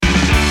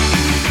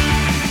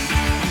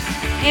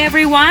Hey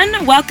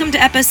everyone, welcome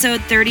to episode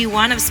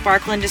 31 of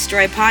Sparkle and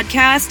Destroy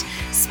podcast,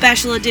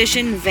 special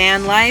edition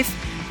van life.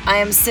 I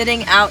am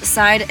sitting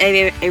outside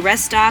a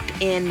rest stop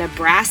in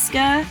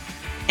Nebraska,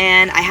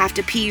 and I have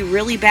to pee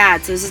really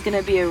bad, so this is going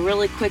to be a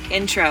really quick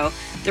intro.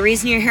 The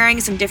reason you're hearing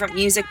some different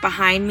music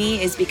behind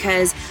me is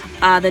because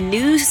the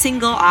new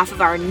single off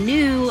of our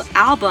new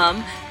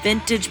album,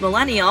 Vintage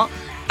Millennial,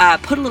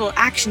 Put a Little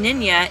Action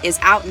in Ya, is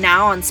out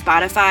now on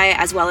Spotify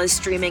as well as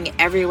streaming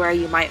everywhere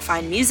you might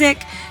find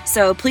music.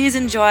 So please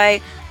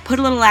enjoy Put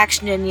a Little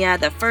Action in Ya,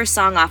 the first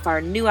song off our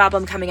new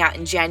album coming out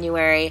in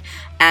January.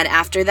 And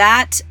after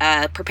that,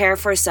 prepare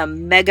for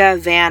some mega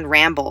van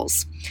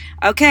rambles.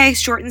 Okay,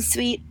 short and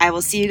sweet. I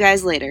will see you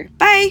guys later.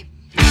 Bye!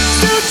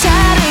 So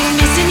tired of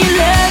missing your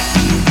love.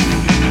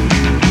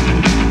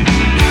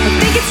 I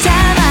think it's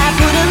time I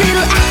put a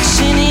little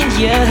action in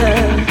ya.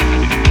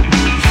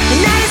 The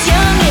night is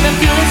young and I'm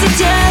feeling so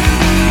tough.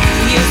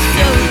 You're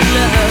so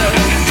loved.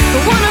 I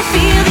wanna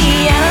feel the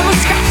animal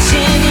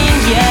scratching in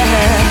ya.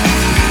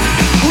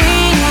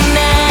 When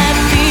I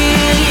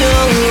feel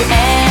your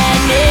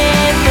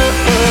animal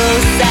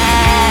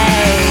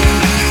side,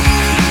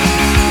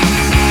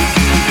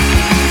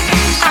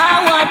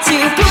 I want to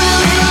put a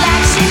little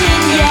action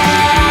in ya.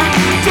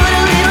 Put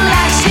a little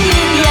action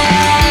in ya.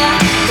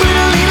 Put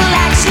a little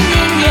action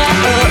in ya.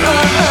 Oh,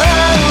 oh, oh.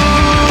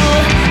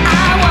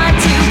 I want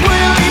to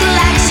put a little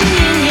action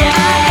in ya.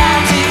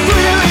 Got to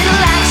put a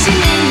little action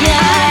in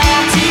ya.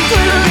 Got to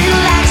put a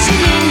little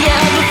action in ya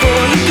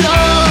before you go.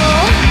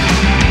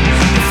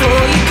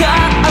 Before you go.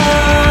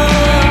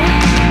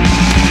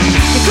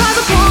 Your claws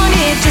are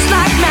pointed just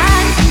like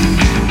mine.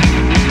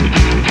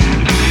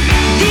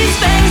 These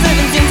fangs have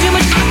consumed too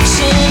much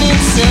action in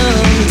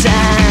some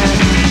time.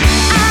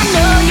 I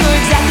know you're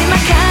exactly my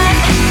kind.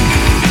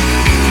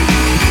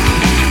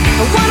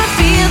 I wanna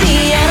feel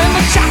the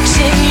animal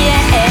traction, yeah.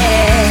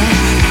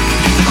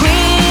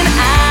 When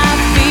I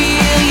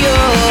feel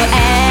your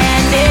animal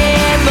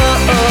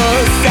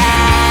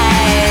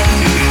side,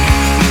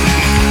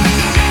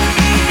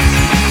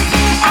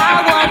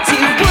 I want to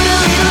put a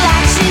little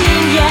action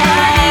in ya.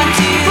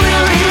 To put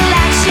a little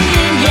action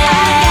in ya.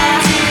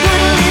 To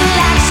put a little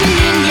action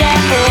in ya.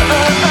 Oh,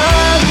 oh, oh.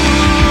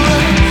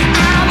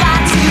 I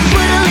want to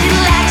put a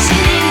little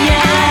action in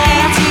ya.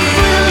 To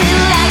put a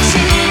little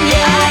action in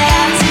ya.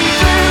 To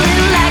put a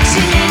little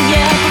action in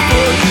ya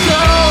before you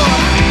go.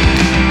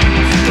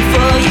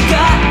 Before you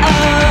go.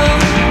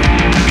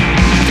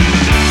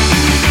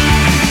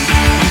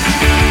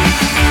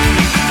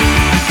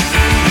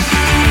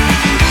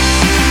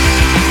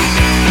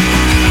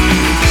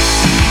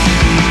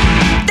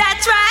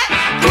 That's right.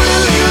 Put a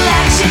little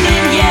action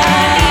in ya.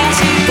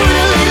 To put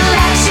a little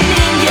action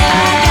in ya.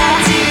 Got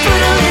to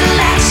put a little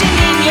action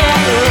in ya.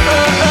 Oh,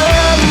 oh,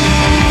 oh.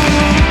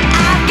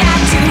 I've got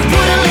to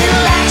put a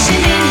little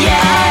action in ya.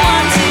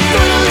 Want to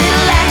put a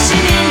little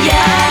action in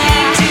ya.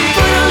 Need to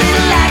put a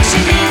little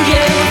action in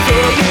ya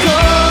before you go.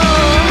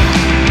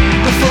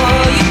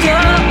 Before you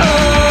go.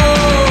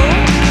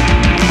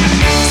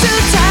 So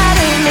tired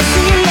of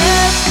missing your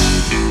love.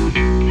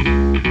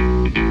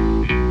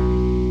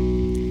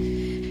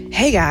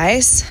 Hey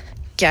guys,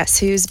 guess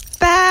who's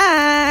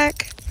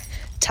back?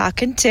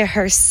 Talking to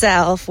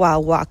herself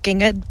while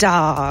walking a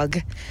dog.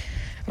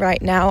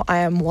 Right now I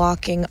am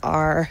walking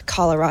our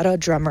Colorado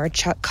drummer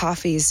Chuck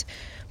Coffey's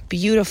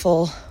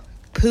beautiful,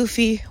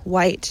 poofy,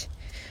 white,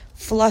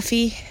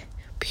 fluffy,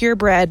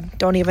 purebred,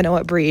 don't even know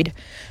what breed.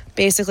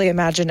 Basically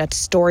imagine a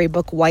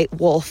storybook white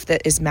wolf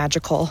that is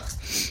magical.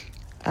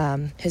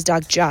 His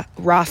dog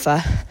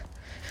Rafa.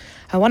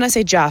 I want to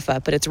say Jaffa,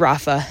 but it's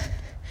Rafa.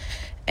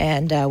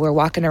 And we're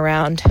walking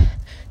around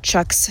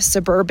Chuck's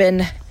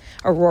suburban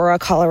Aurora,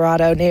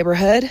 Colorado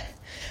neighborhood,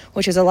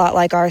 which is a lot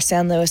like our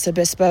San Luis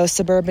Obispo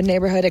suburban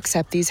neighborhood,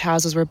 except these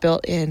houses were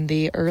built in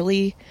the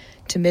early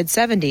to mid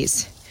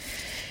 70s.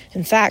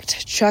 In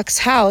fact, Chuck's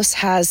house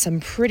has some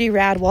pretty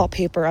rad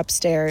wallpaper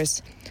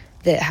upstairs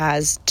that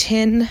has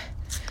tin,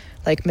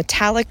 like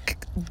metallic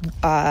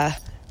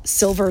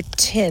silver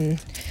tin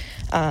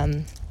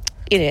in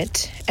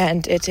it,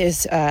 and it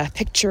is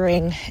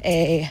picturing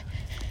a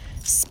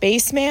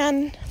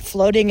spaceman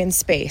floating in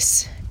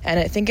space. And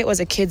I think it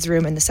was a kid's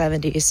room in the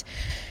 70s.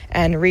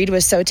 And Reed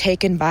was so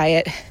taken by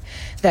it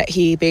that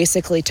he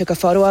basically took a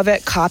photo of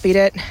it, copied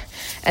it,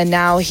 and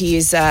now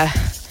he's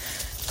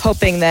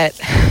hoping that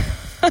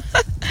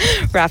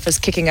Rafa's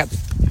kicking up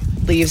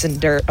leaves and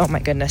dirt. Oh my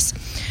goodness.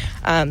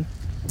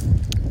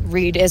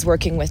 Reed is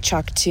working with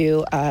Chuck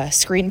to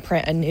screen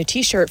print a new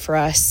t-shirt for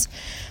us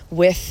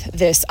with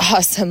this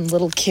awesome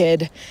little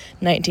kid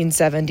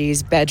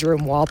 1970s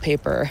bedroom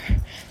wallpaper,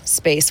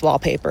 space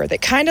wallpaper that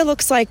kind of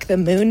looks like the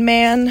Moon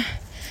Man,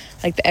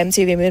 like the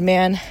MTV Moon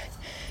Man.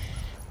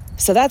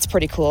 So that's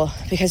pretty cool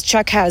because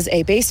Chuck has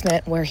a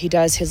basement where he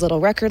does his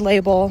little record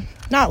label,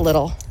 not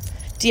little,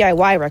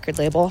 DIY record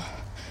label,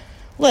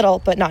 little,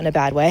 but not in a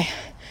bad way,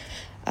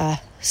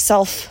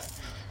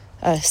 self-sized,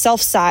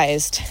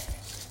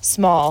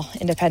 small,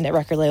 independent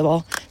record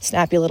label,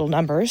 snappy little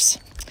numbers.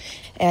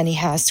 And he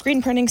has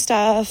screen printing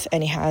stuff,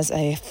 and he has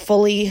a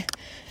fully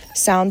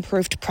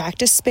soundproofed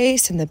practice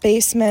space in the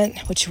basement,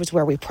 which was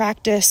where we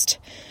practiced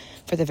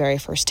for the very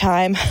first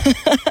time.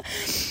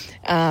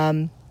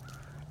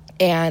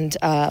 And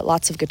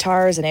lots of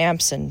guitars and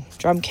amps and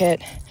drum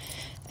kit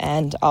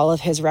and all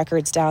of his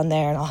records down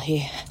there, and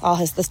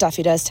the stuff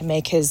he does to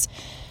make his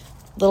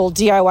little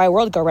DIY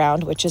world go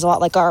round, which is a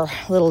lot like our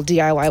little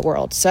DIY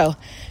world. So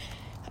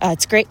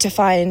it's great to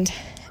find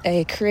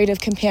a creative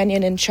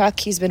companion in Chuck.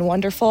 He's been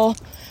wonderful.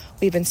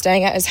 We've been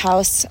staying at his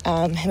house.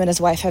 Him and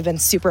his wife have been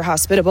super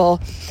hospitable,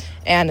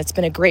 and it's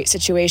been a great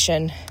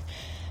situation.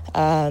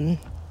 I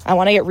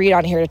want to get Reed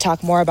on here to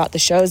talk more about the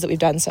shows that we've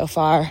done so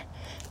far.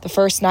 The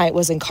first night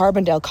was in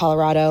Carbondale,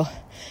 Colorado,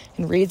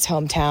 in Reed's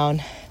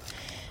hometown,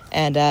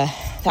 and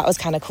that was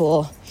kind of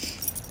cool.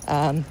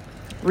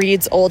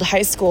 Reed's old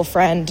high school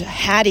friend,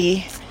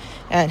 Hattie,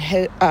 and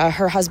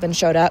her husband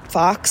showed up,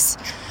 Fox.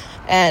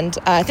 And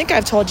I think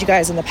I've told you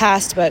guys in the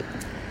past, but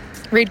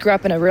Reed grew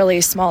up in a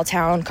really small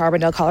town,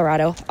 Carbondale,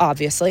 Colorado,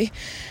 obviously,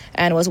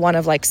 and was one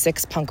of like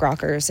 6 punk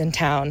rockers in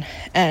town.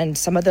 And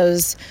some of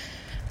those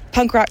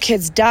punk rock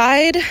kids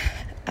died,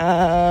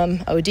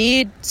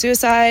 OD'd,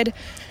 suicide.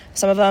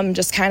 Some of them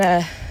just kind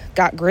of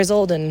got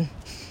grizzled and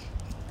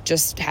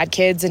just had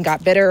kids and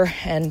got bitter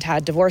and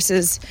had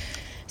divorces.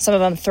 Some of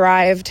them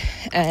thrived,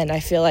 and I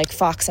feel like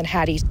Fox and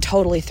Hattie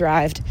totally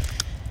thrived.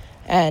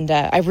 And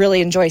I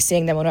really enjoy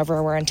seeing them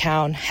whenever we're in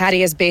town.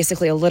 Hattie is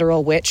basically a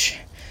literal witch.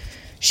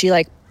 She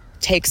like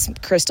takes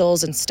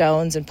crystals and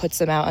stones and puts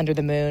them out under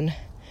the moon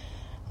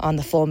on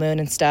the full moon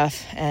and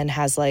stuff, and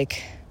has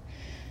like,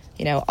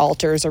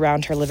 altars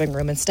around her living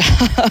room and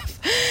stuff.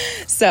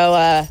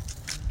 So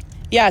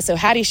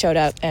Hattie showed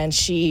up, and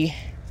she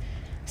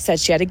said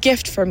she had a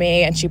gift for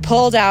me, and she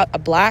pulled out a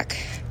black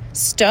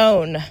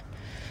stone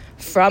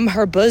from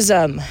her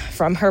bosom,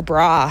 from her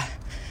bra,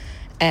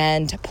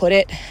 and put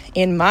it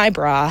in my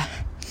bra,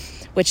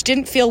 which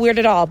didn't feel weird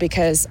at all,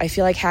 because I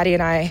feel like Hattie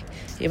and I,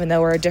 even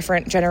though we're a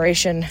different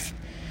generation,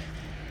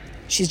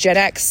 she's Gen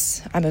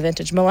X, I'm a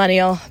vintage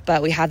millennial,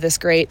 but we have this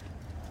great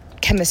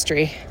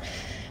chemistry.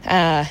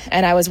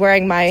 And I was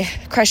wearing my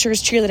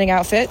Crushers cheerleading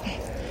outfit,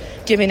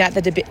 giving that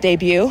the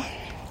debut.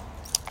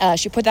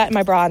 She put that in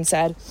my bra and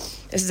said,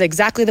 "This is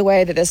exactly the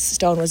way that this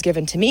stone was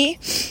given to me.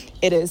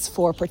 It is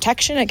for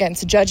protection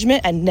against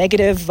judgment and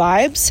negative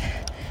vibes,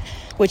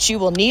 which you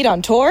will need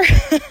on tour,"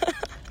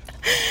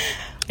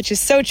 which is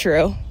so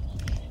true.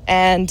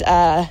 And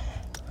I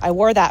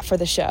wore that for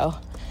the show.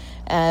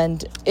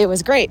 And it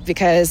was great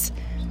because,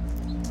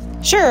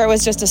 sure, it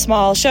was just a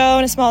small show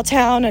in a small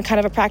town and kind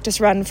of a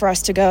practice run for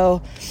us to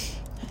go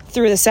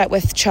through the set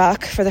with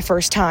Chuck for the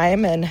first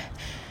time and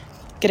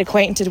get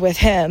acquainted with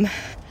him.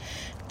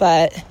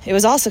 But it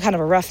was also kind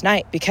of a rough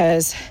night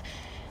because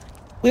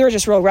we were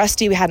just real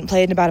rusty. We hadn't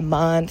played in about a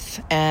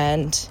month.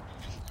 And,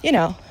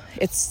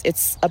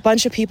 it's a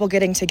bunch of people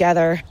getting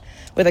together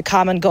with a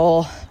common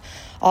goal,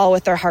 all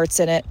with their hearts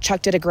in it.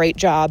 Chuck did a great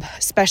job,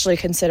 especially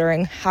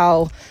considering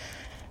how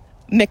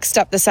mixed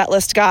up the set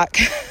list got.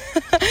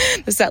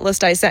 The set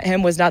list I sent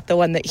him was not the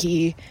one that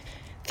he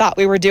thought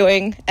we were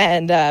doing.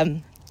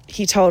 And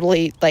he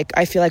totally,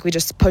 I feel like we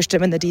just pushed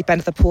him in the deep end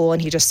of the pool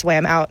and he just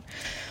swam out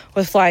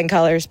with flying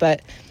colors.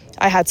 But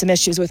I had some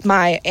issues with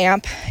my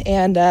amp,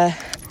 and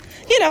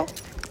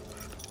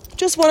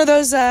just one of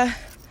those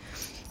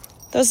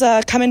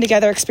coming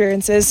together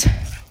experiences.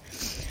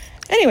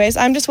 Anyways,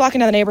 I'm just walking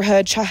down the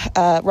neighborhood.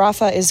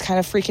 Rafa is kind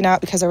of freaking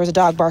out because there was a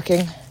dog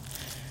barking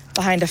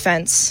behind a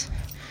fence.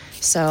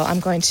 So I'm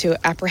going to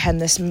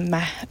apprehend this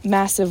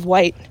massive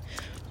white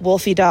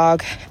wolfy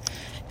dog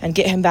and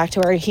get him back to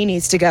where he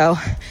needs to go.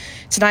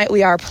 Tonight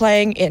we are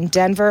playing in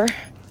Denver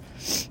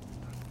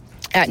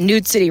at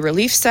Nude City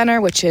Relief Center,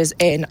 which is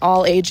an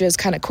all-ages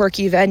kind of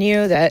quirky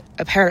venue that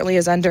apparently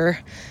is under,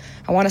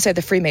 I want to say,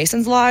 the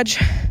Freemasons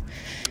Lodge.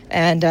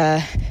 And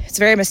it's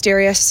very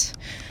mysterious.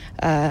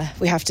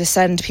 We have to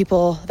send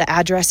people the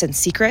address in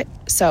secret,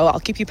 so I'll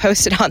keep you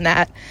posted on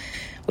that.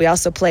 We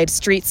also played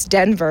Streets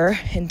Denver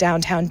in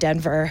downtown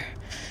Denver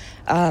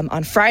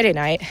on Friday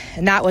night,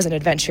 and that was an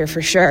adventure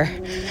for sure.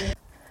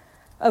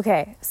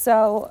 Okay,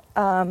 so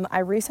I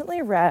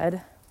recently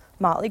read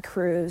Motley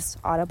Crue's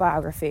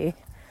autobiography,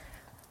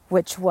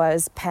 which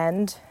was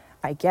penned,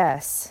 I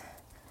guess,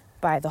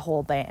 by the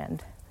whole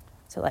band.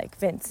 So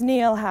Vince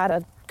Neil had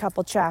a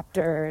couple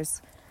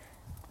chapters,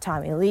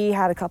 Tommy Lee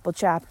had a couple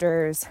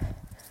chapters,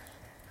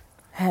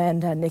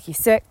 and Nikki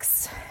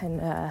Sixx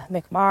and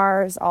Mick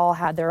Mars all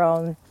had their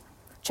own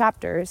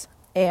chapters,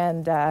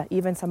 and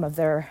even some of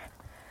their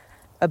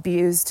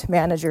abused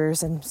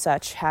managers and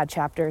such had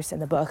chapters in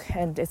the book.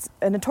 And it's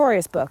a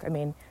notorious book. I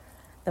mean,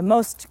 the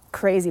most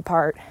crazy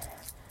part,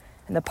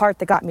 and the part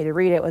that got me to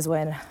read it, was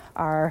when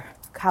our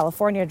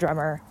California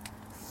drummer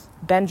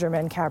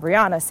Benjamin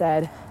Cabriana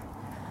said,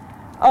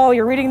 "Oh,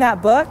 you're reading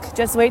that book?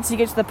 Just wait till you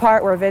get to the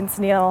part where Vince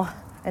Neil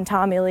and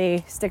Tommy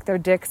Lee stick their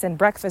dicks in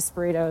breakfast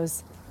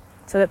burritos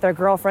so that their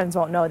girlfriends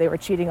won't know they were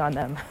cheating on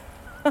them."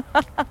 And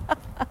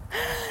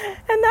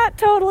that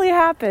totally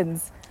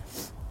happens.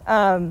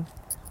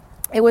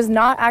 It was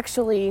not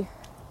actually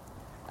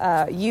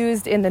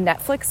used in the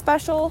Netflix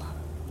special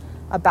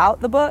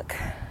about the book,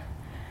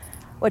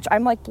 which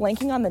I'm like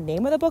blanking on the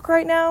name of the book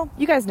right now.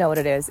 You guys know what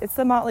it is. It's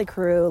the Motley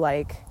Crue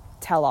like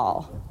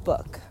tell-all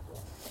book.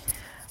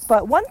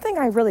 But one thing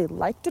I really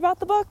liked about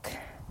the book,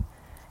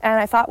 and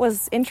I thought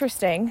was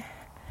interesting,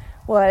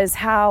 was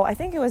how, I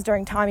think it was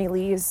during Tommy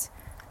Lee's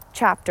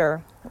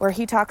chapter, where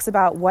he talks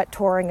about what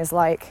touring is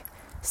like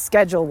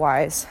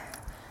schedule-wise.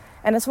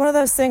 And it's one of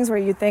those things where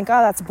you think,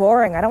 oh, that's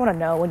boring. I don't want to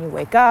know when you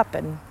wake up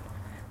and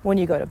when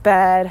you go to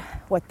bed,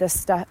 what this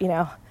stuff, you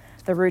know,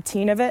 the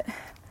routine of it.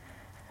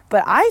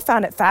 But I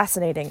found it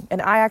fascinating,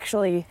 and I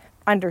actually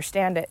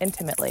understand it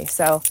intimately.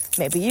 So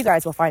maybe you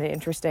guys will find it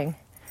interesting.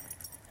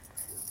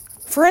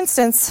 For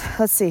instance,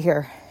 let's see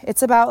here.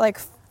 It's about like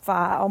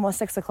almost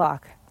 6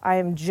 o'clock. I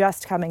am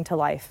just coming to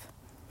life.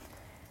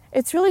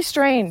 It's really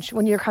strange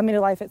when you're coming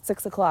to life at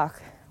 6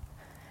 o'clock.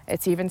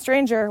 It's even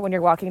stranger when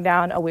you're walking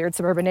down a weird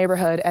suburban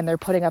neighborhood and they're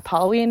putting up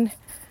Halloween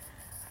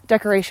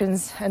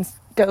decorations and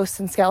ghosts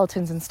and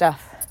skeletons and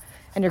stuff,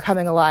 and you're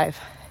coming alive.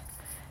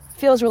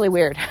 Feels really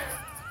weird.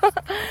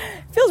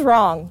 Feels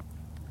wrong.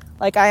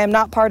 Like I am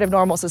not part of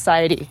normal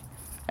society.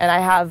 And I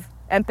have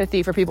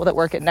empathy for people that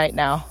work at night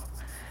now,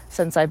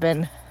 since I've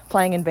been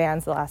playing in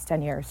bands the last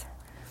 10 years.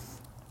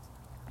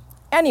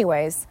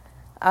 Anyways,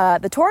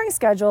 the touring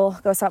schedule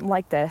goes something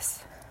like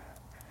this.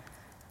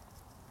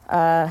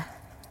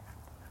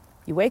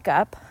 You wake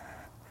up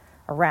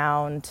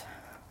around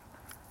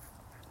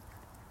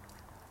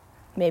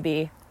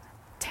maybe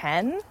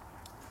 10.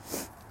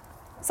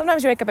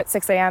 Sometimes you wake up at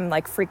 6 a.m.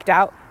 like freaked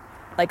out,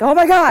 like, oh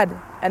my God.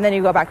 And then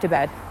you go back to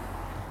bed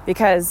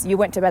because you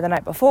went to bed the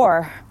night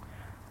before,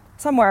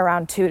 somewhere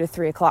around 2 to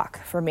 3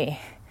 o'clock for me,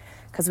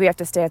 because we have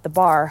to stay at the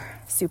bar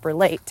super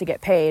late to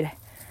get paid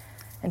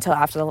until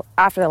after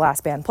the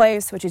last band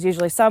plays, which is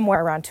usually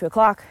somewhere around 2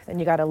 o'clock. Then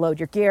you got to load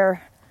your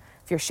gear.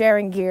 If you're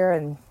sharing gear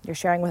and you're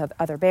sharing with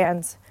other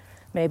bands,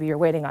 maybe you're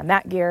waiting on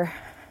that gear.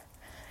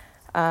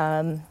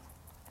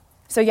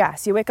 So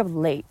you wake up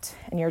late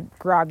and you're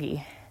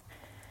groggy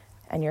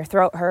and your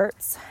throat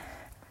hurts.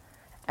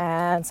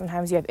 And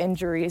sometimes you have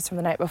injuries from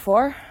the night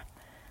before.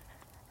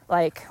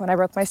 Like when I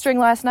broke my string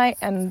last night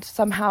and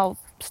somehow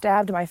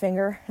stabbed my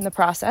finger in the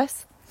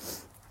process.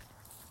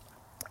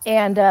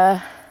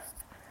 And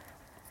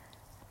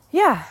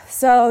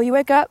so you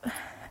wake up,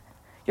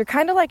 you're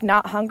kind of like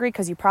not hungry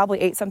because you probably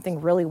ate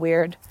something really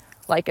weird.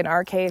 Like in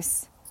our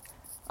case,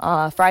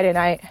 Friday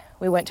night,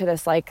 we went to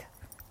this like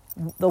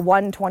the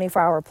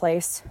 24-hour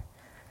place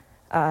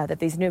that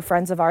these new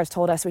friends of ours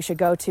told us we should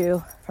go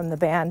to from the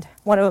band.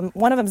 One of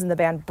them's in the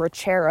band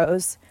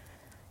Bracheros,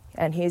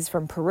 and he's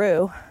from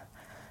Peru.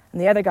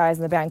 And the other guy's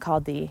in the band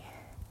called the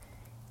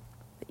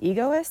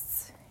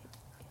Egoists.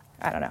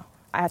 I don't know.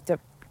 I have to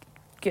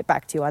get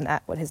back to you on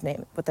that, what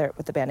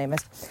the band name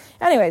is.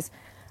 Anyways,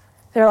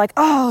 they're like,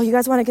 oh, you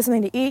guys want to get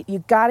something to eat?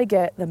 You got to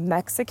get the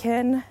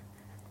Mexican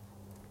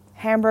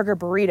hamburger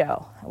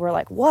burrito. We're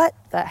like, what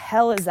the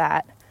hell is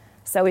that?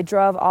 So we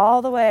drove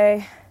all the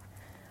way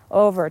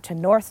over to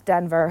North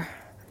Denver,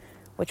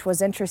 which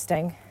was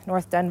interesting.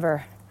 North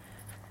Denver,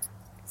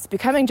 it's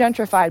becoming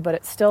gentrified, but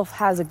it still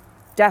has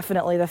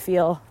definitely the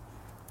feel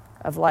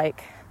of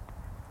like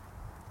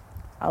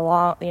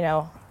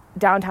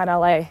downtown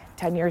LA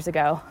 10 years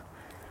ago.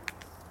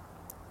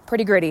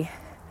 Pretty gritty.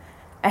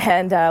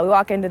 And we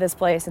walk into this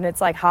place and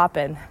it's like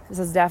hopping. This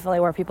is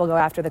definitely where people go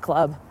after the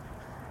club.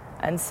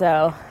 And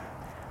so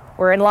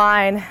we're in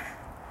line.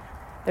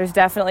 There's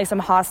definitely some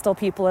hostile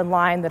people in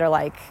line that are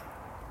like,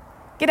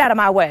 get out of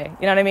my way.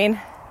 You know what I mean?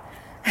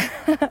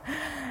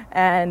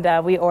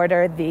 And we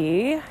ordered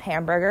the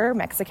hamburger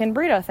Mexican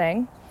burrito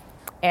thing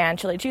and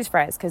chili cheese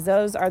fries, because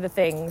those are the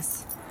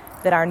things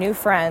that our new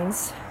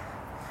friends,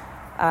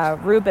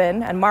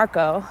 Ruben and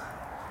Marco,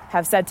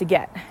 have said to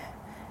get.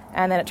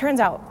 And then it turns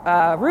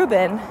out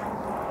Ruben,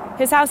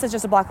 his house is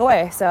just a block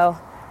away, so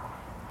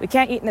we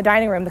can't eat in the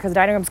dining room because the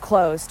dining room's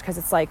closed because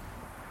it's like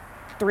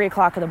 3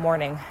 o'clock in the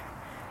morning.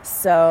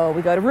 So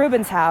we go to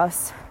Ruben's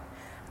house,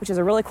 which is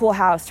a really cool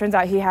house. Turns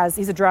out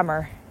he's a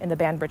drummer in the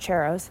band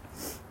Bracheros,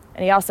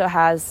 and he also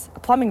has a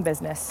plumbing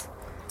business.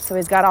 So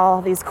he's got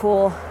all these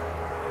cool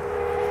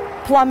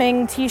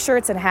plumbing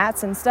t-shirts and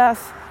hats and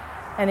stuff,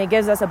 and he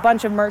gives us a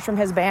bunch of merch from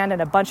his band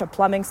and a bunch of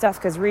plumbing stuff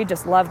because Reed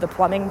just loved the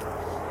plumbing.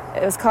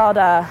 It was called,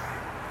 I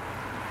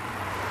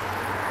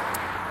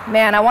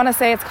want to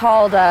say it's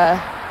called,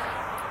 not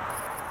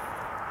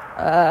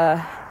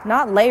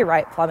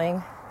Layrite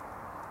Plumbing,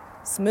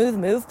 Smooth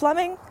Move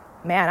Plumbing.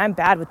 Man, I'm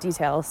bad with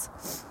details.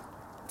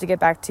 To get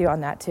back to you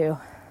on that too,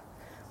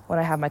 when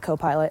I have my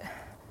co-pilot.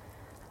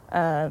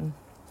 So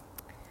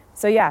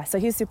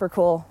he's super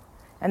cool.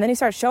 And then he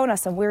starts showing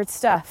us some weird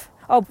stuff.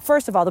 Oh,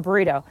 first of all, the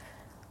burrito.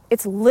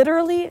 It's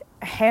literally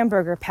a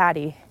hamburger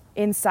patty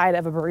inside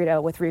of a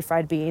burrito with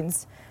refried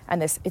beans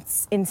and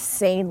it's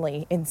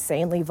insanely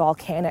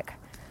volcanic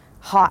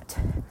hot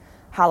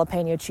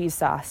jalapeno cheese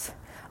sauce.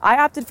 I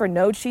opted for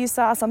no cheese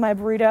sauce on my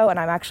burrito, and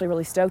I'm actually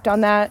really stoked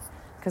on that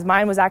because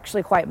mine was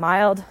actually quite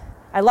mild.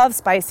 I love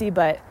spicy,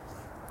 but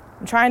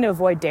I'm trying to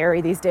avoid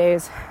dairy these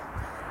days.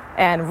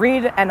 And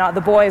Reed and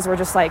the boys were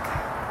just like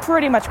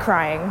pretty much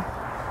crying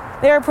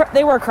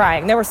they were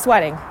crying. They were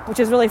sweating, which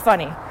is really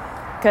funny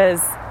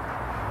because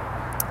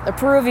the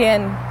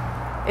Peruvian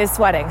is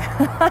sweating.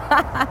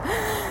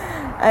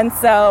 And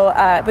so,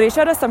 but he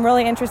showed us some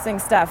really interesting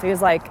stuff. He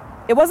was like,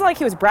 it wasn't like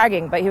he was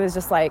bragging, but he was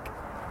just like,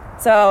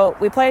 so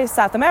we play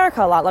South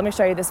America a lot. Let me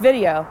show you this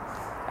video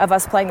of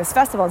us playing this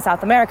festival in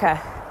South America.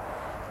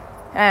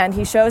 And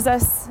he shows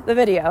us the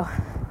video.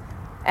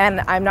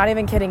 And I'm not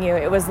even kidding you.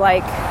 It was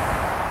like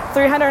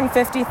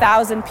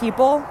 350,000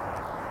 people.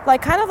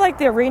 Like kind of like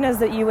the arenas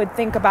that you would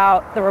think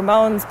about the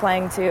Ramones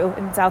playing to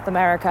in South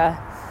America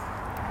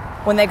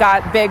when they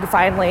got big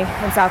finally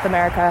in South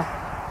America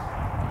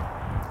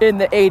in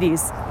the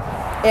 80s.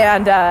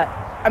 And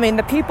I mean,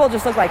 the people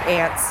just look like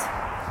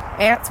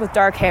ants with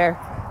dark hair.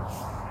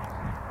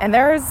 And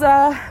there's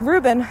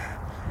Ruben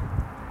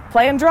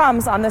playing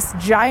drums on this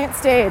giant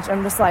stage.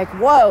 I'm just like,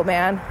 whoa,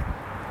 man.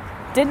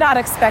 Did not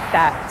expect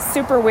that.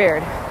 Super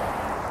weird.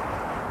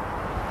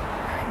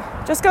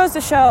 Just goes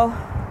to show,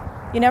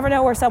 you never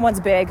know where someone's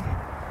big.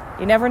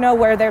 You never know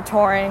where they're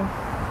touring.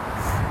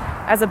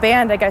 As a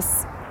band, I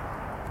guess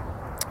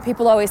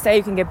people always say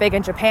you can get big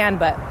in Japan,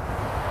 but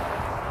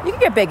you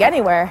can get big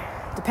anywhere,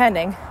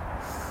 depending.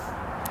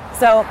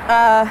 So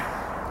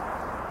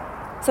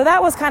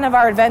that was kind of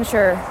our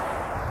adventure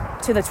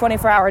to the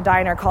 24-hour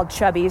diner called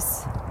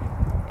Chubby's.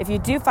 If you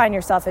do find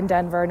yourself in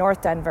Denver,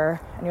 North Denver,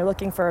 and you're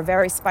looking for a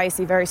very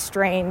spicy, very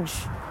strange,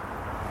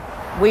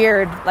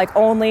 weird, like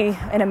only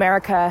in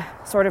America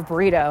sort of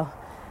burrito,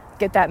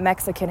 get that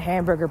Mexican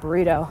hamburger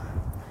burrito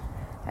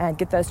and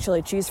get those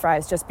chili cheese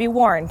fries. Just be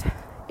warned,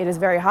 it is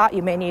very hot.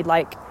 You may need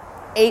like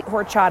 8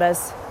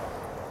 horchatas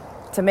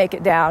to make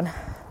it down.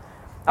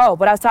 Oh,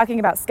 but I was talking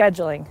about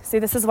scheduling. See,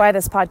 this is why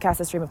this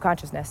podcast is Stream of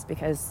Consciousness,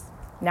 because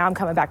now I'm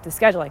coming back to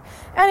scheduling.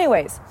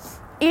 Anyways,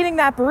 eating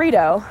that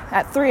burrito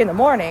at 3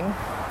 a.m,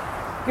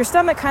 your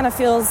stomach kind of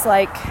feels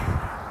like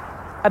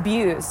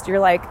abused. You're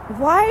like,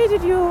 why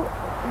did you,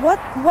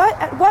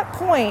 at what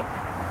point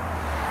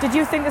did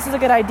you think this was a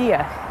good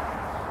idea?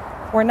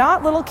 We're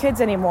not little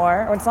kids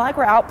anymore, or it's not like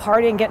we're out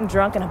partying, getting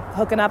drunk, and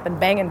hooking up and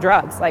banging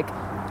drugs. Like,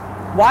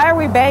 why are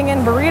we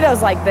banging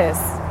burritos like this?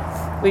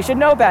 We should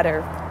know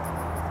better.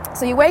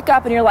 So you wake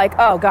up and you're like,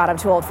 oh God, I'm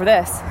too old for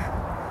this.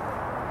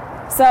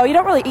 So you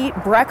don't really eat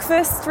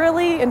breakfast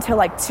really until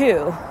like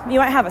 2. You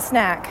might have a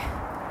snack.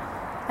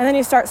 And then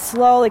you start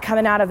slowly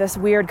coming out of this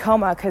weird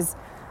coma because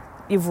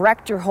you've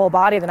wrecked your whole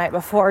body the night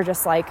before,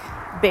 just like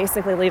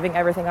basically leaving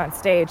everything on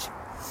stage.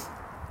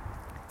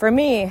 For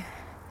me,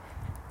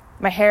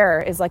 my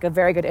hair is like a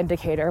very good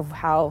indicator of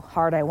how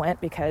hard I went,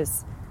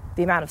 because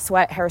the amount of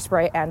sweat,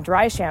 hairspray, and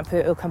dry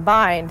shampoo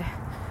combined,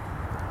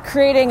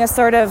 creating a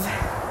sort of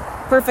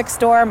perfect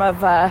storm of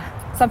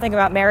something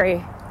about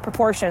Mary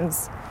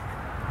proportions,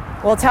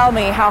 will tell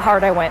me how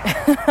hard I went.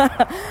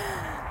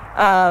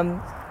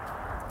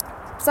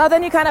 So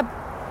then you kind of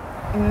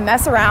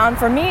mess around.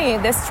 For me,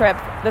 this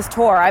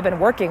tour, I've been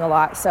working a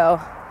lot,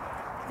 so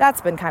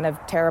that's been kind of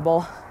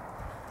terrible.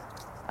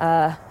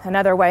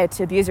 Another way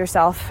to abuse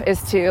yourself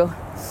is to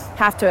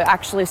have to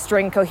actually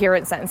string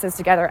coherent sentences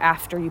together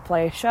after you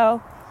play a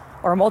show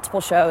or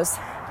multiple shows.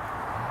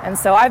 And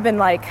so I've been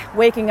like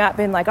waking up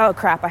being like, oh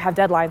crap, I have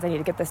deadlines, I need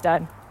to get this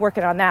done.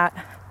 Working on that.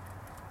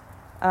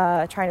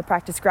 Trying to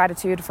practice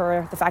gratitude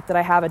for the fact that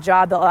I have a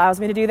job that allows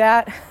me to do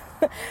that,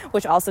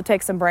 which also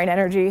takes some brain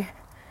energy.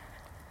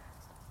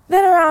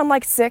 Then around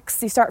like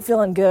 6, you start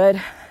feeling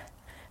good.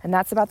 And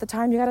that's about the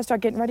time you got to start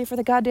getting ready for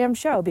the goddamn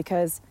show,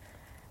 because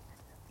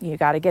you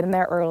got to get in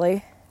there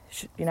early.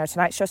 You know,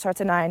 tonight's show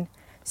starts at 9,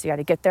 so you got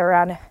to get there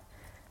around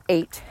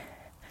 8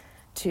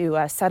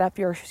 to set up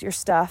your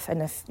stuff.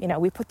 And if, you know,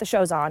 we put the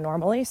shows on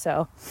normally,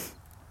 so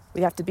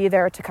we have to be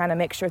there to kind of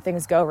make sure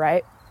things go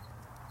right.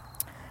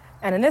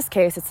 And in this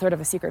case, it's sort of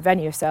a secret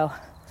venue, so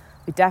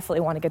we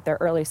definitely want to get there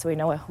early so we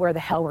know where the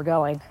hell we're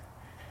going.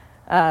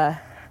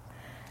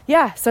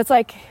 Yeah, so it's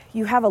like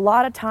you have a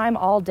lot of time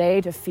all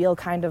day to feel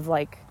kind of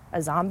like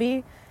a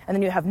zombie, and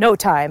then you have no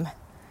time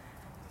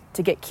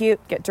to get cute,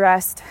 get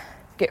dressed,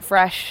 get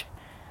fresh,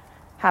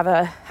 have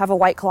a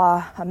White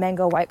Claw, a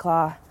mango White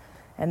Claw,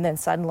 and then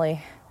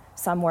suddenly,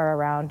 somewhere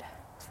around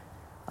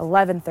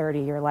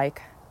 11:30, you're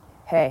like,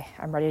 hey,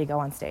 I'm ready to go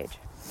on stage.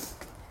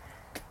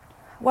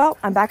 Well,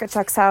 I'm back at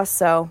Chuck's house,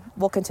 so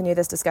we'll continue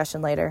this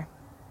discussion later.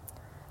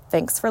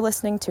 Thanks for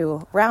listening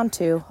to round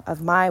 2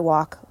 of my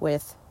walk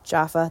with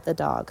Jaffa the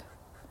dog.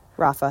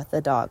 Rafa the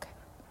dog.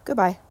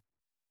 Goodbye.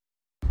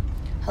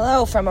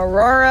 Hello from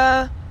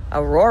Aurora,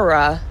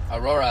 Colorado.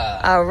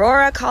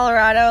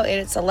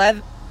 It's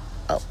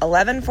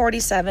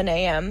 11:47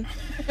 a.m.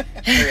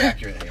 Very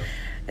accurate.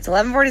 It's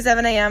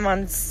 11:47 a.m.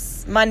 on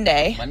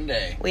Monday.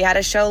 We had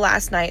a show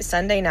last night,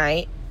 Sunday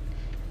night.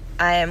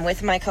 I am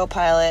with my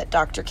co-pilot,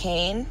 Dr.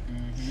 Kane.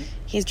 Mm-hmm.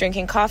 He's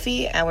drinking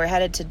coffee, and we're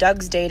headed to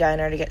Doug's Day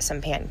Diner to get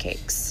some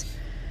pancakes.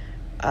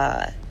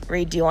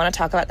 Reed, do you want to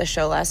talk about the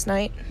show last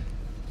night?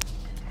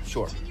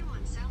 Sure.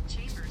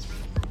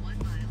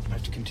 I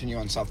have to continue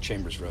on South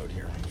Chambers Road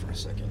here for a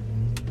second.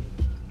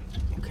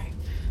 Okay.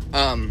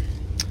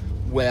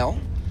 Well,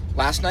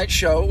 last night's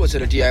show was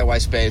at a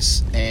DIY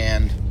space,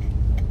 and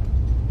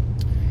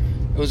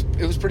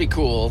it was pretty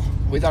cool.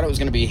 We thought it was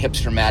going to be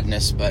hipster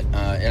madness, but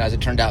and as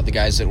it turned out, the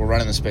guys that were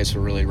running the space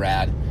were really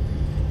rad.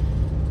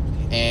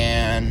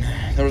 And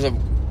there was a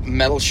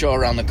metal show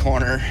around the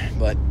corner,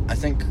 but I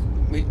think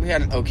we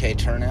had an okay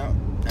turnout.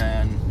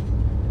 And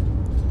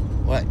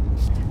what?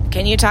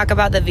 Can you talk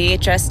about the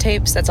VHS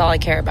tapes? That's all I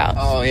care about.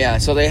 Oh yeah,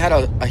 so they had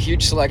a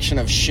huge selection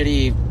of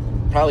shitty,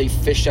 probably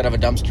fished out of a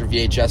dumpster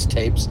VHS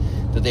tapes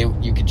that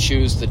you could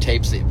choose the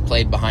tapes that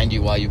played behind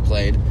you while you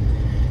played.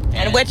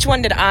 And which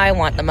one did I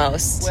want the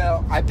most?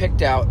 Well, I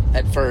picked out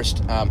at first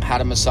How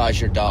to Massage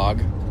Your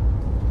Dog.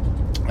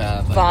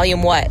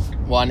 Volume what?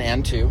 1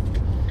 and 2.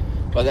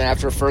 But then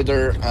after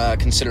further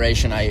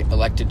consideration, I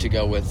elected to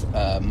go with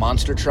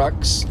Monster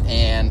Trucks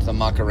and the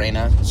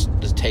Macarena.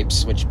 The tapes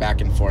switched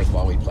back and forth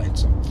while we played.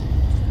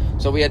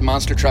 So we had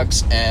Monster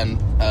Trucks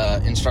and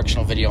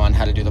instructional video on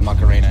how to do the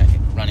Macarena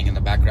running in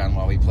the background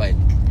while we played.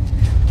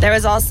 There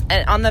was also,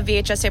 on the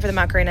VHS tape for the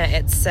Macarena,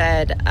 it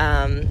said,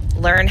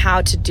 learn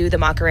how to do the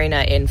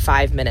Macarena in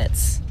 5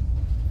 minutes.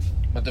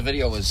 But the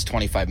video was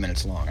 25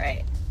 minutes long.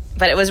 Right.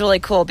 But it was really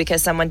cool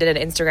because someone did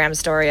an Instagram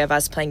story of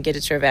us playing Get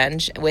It's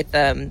Revenge with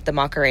the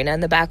Macarena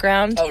in the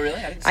background. Oh,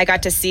 really? I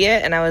got to see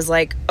it, and I was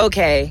like,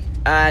 okay,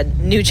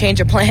 new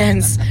change of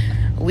plans.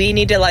 We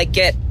need to,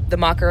 get the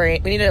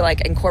Macarena, we need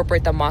to,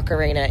 incorporate the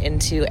Macarena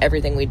into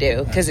everything we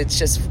do because it's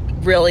just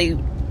really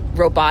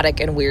robotic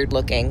and weird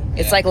looking.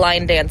 It's like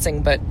line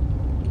dancing, but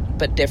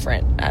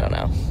different. I don't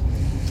know.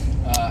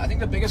 I think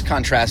the biggest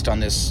contrast on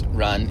this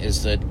run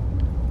is that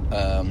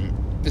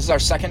this is our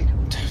second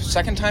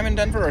time in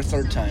Denver or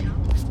third time?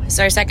 It's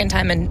our second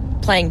time in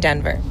playing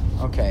Denver.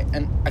 Okay,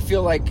 and I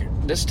feel like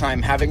this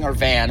time having our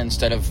van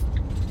instead of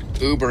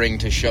Ubering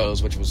to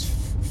shows, which was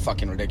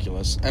fucking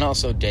ridiculous, and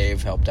also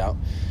Dave helped out,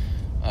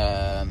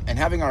 and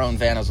having our own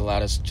van has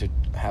allowed us to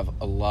have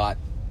a lot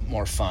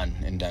more fun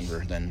in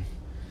Denver than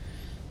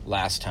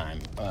last time.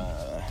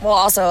 Well,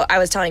 also, I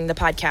was telling the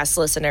podcast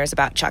listeners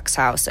about Chuck's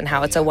house and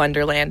how it's a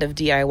wonderland of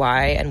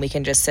DIY, and we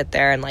can just sit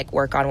there and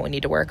work on what we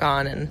need to work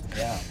on. And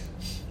yeah,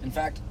 in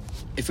fact,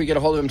 if we get a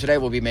hold of him today,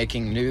 we'll be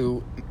making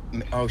new.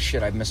 Oh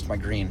shit! I missed my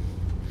green.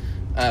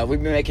 We'll be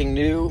making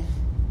new.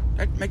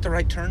 Did I make the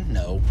right turn?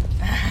 No.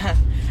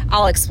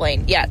 I'll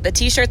explain. Yeah, the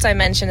T-shirts I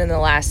mentioned in the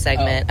last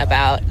segment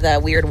about the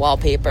weird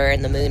wallpaper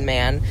and the Moon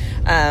Man.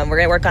 We're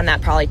gonna work on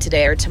that probably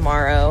today or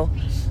tomorrow.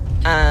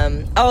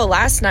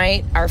 Last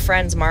night our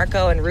friends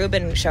Marco and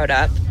Ruben showed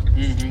up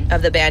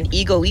of the band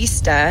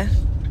Egoista,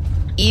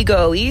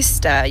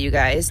 you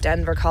guys,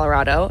 Denver,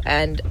 Colorado,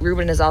 and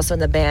Ruben is also in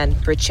the band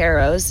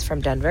Bricheros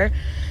from Denver.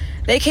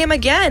 They came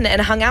again and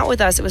hung out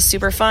with us. It was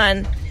super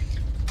fun.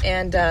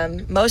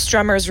 And most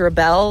drummers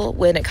rebel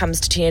when it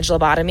comes to Teenage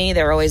Lobotomy.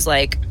 They're always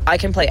like, I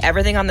can play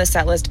everything on the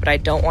set list, but I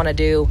don't want to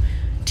do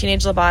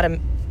Teenage Lobotomy,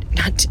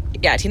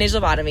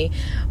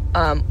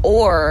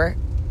 or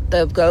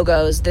the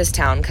Go-Go's This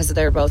Town, because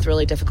they're both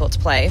really difficult to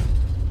play.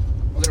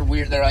 Well, they're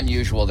weird. They're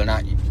unusual. They're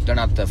not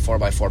the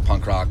 4x4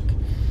 punk rock.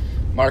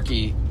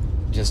 Marky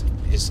just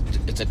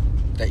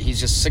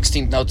he's just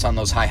 16 notes on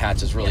those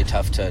hi-hats is really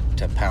tough to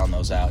pound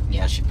those out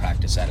unless you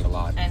practice at it a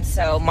lot. And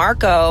so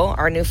Marco,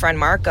 our new friend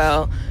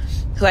Marco,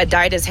 who had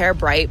dyed his hair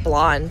bright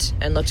blonde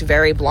and looked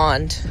very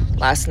blonde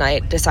last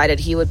night, decided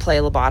he would play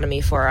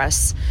Lobotomy for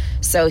us.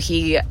 So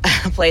he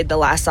played the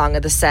last song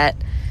of the set,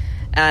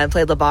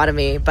 played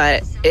Lobotomy,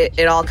 but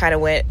it all kind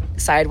of went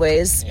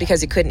sideways because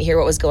he couldn't hear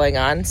what was going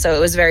on. So it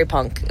was very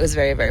punk. It was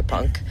very, very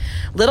punk.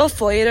 Little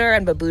Foyder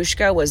and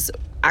Babushka was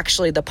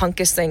actually the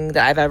punkest thing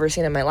that I've ever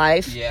seen in my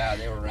life. Yeah,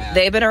 they were rad.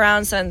 They've been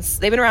around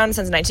since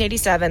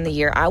 1987, the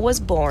year I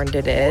was born,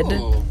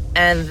 Ooh.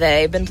 and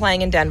they've been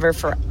playing in Denver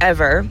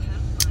forever.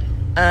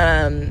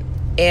 And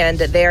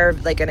they're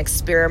like an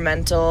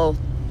experimental,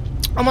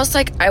 almost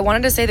like, I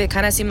wanted to say they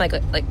kind of seem like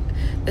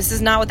this is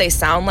not what they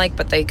sound like,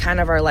 but they kind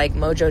of are like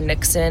Mojo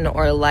Nixon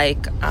or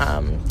like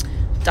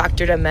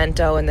Dr.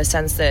 Demento, in the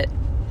sense that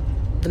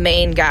the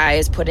main guy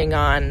is putting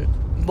on,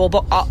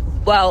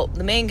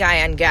 the main guy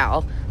and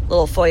gal,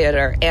 Little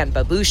Foyder and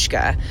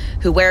Babushka,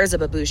 who wears a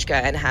babushka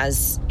and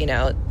has,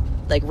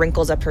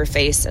 wrinkles up her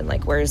face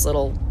and wears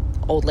little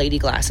old lady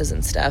glasses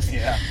and stuff.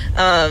 Yeah.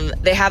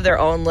 They have their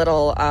own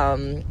little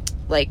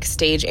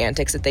stage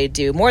antics that they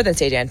do, more than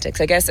stage antics,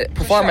 I guess.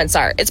 Performance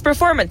art. It's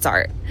performance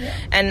art. Yeah.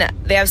 And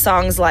they have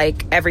songs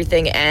like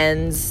Everything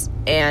Ends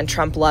and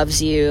Trump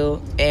Loves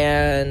You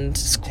and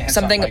Dance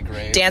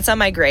on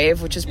My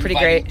Grave, which is pretty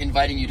great.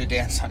 Inviting you to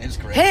dance on his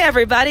grave. Hey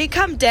everybody,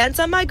 come dance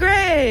on my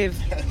grave.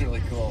 That's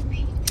really cool.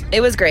 It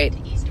was great.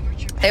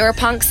 They were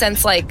punk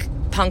since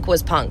punk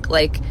was punk.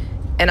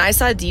 And I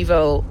saw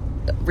Devo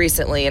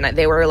recently, and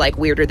they were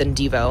weirder than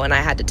Devo, and I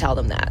had to tell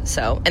them that.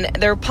 So, and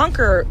they're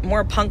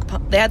more punk.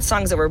 They had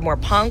songs that were more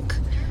punk,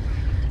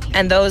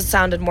 and those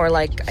sounded more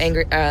like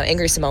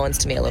Angry Samoans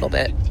to me a little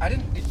bit. I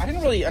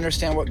didn't really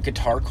understand what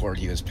guitar chord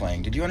he was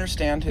playing. Did you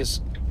understand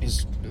his?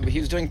 He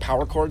was doing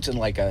power chords and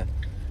he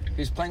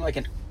was playing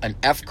an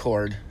F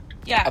chord.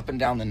 Yeah. Up and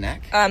down the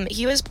neck.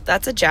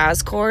 That's a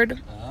jazz chord.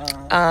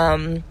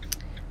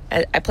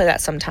 I play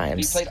that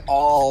sometimes. He played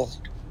all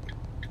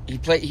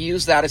He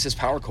used that as his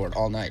power chord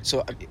all night.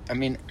 So I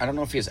mean, I don't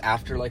know if he was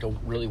after like a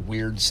really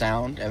weird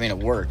sound. I mean, it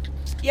worked.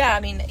 Yeah, I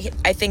mean,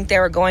 I think they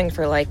were going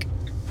for like,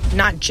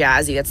 not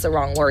jazzy, that's the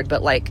wrong word,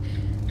 but like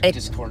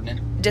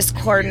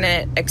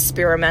discordant,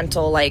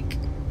 experimental, like,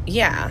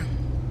 yeah,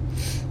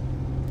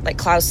 like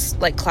Klaus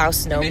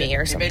Nomi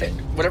or something.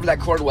 Whatever that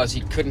chord was,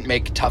 he couldn't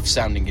make tough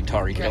sounding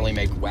guitar. He could only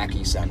make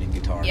wacky sounding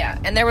guitar. Yeah,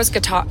 and there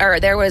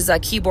was a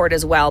keyboard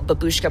as well.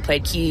 Babushka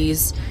played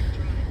keys.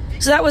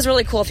 So that was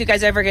really cool. If you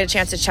guys ever get a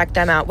chance to check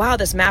them out. Wow,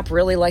 this map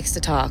really likes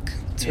to talk.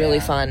 It's really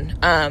fun.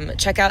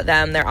 Check out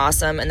them. They're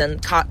awesome. And then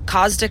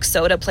Caustic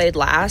Soda played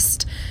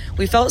last.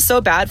 We felt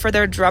so bad for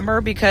their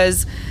drummer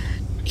because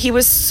he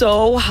was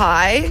so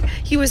high.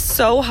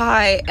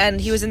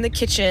 And he was in the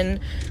kitchen,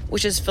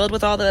 which is filled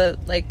with all the,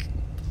 like,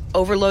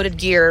 overloaded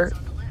gear.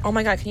 Oh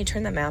my God, can you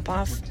turn the map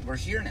off? We're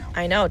here now.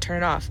 I know, turn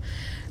it off.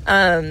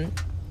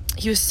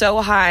 He was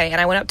so high,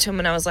 and I went up to him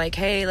and I was like,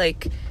 hey,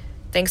 like,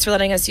 thanks for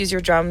letting us use your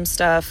drum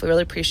stuff. We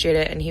really appreciate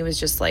it. And he was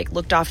just like,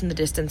 looked off in the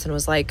distance and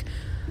was like,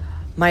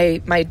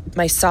 my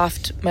big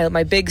soft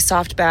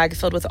bag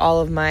filled with all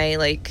of my,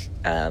 like,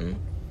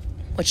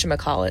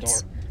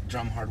 whatchamacallits?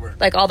 Drum hardware.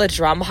 Like all the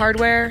drum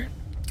hardware,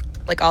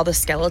 like all the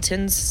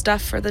skeletons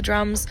stuff for the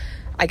drums,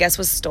 I guess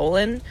was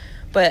stolen.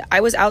 But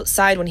I was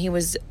outside when he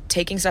was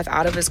taking stuff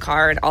out of his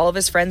car, and all of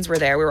his friends were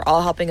there. We were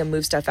all helping him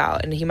move stuff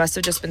out, and he must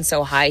have just been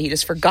so high he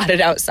just forgot it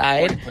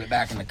outside. Put it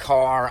back in the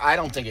car. I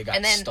don't think it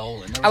got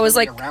stolen. There was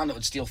nobody around that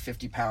would steal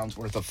 50 pounds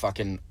worth of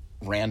fucking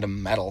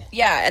random metal.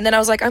 Yeah, and then I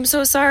was like, I'm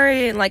so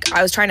sorry, and like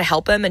I was trying to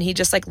help him, and he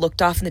just like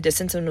looked off in the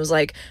distance and was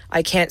like,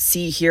 I can't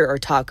see, hear, or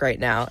talk right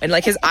now, and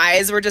like his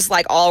eyes were just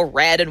like all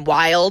red and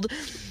wild.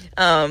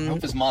 I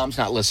hope his mom's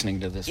not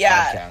listening to this podcast.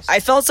 Yeah, I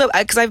felt so,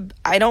 because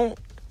I don't.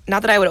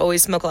 Not that I would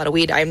always smoke a lot of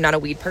weed. I'm not a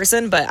weed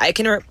person, but I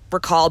can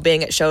recall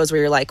being at shows where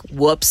you're like,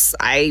 whoops,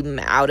 I'm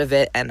out of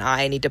it and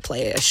I need to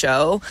play a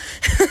show.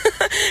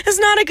 It's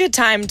not a good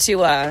time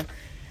to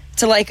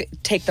like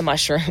take the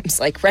mushrooms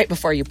like right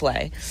before you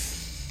play.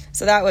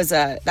 So that was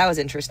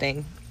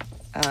interesting.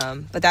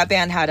 But that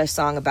band had a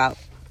song about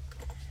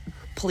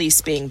police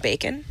being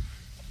bacon.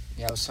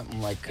 Yeah, it was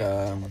something like,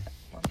 I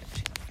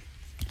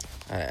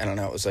don't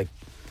know, it was like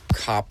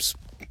cops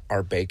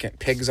are bacon.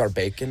 Pigs are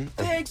bacon.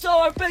 Pigs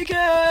are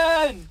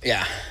bacon!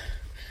 Yeah.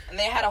 And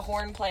they had a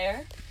horn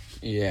player.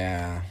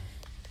 Yeah.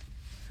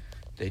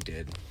 They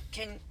did.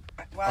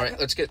 Well, all right,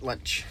 let's get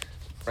lunch.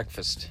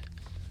 Breakfast.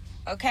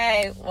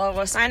 Okay, well,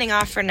 we're signing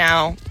off for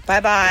now.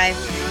 Bye-bye.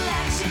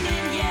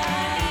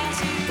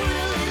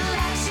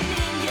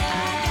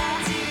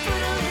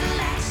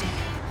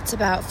 It's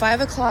about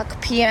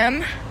 5:00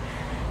 p.m.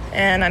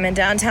 and I'm in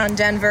downtown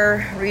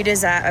Denver. Reed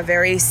is at a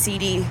very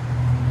seedy,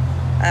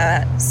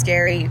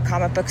 scary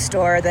comic book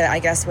store that I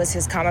guess was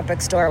his comic book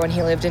store when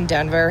he lived in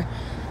Denver,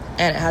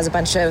 and it has a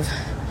bunch of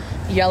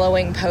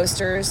yellowing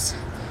posters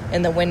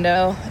in the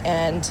window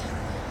and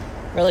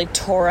really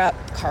tore up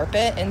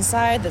carpet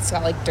inside that's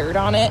got like dirt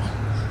on it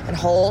and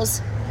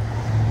holes.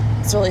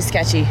 It's really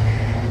sketchy.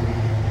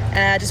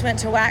 I just went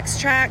to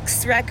Wax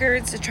Trax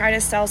Records to try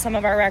to sell some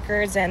of our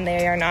records, and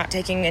they are not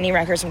taking any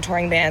records from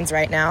touring bands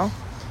right now.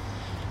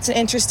 It's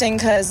interesting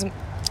because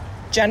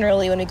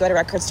generally when we go to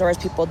record stores,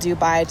 people do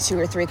buy 2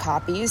 or 3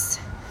 copies.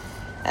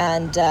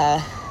 And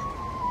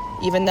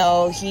even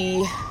though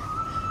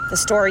the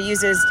store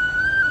uses,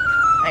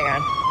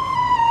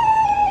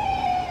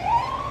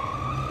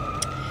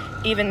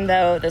 even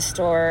though the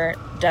store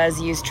does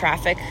use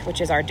Traffic,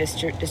 which is our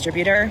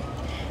distributor,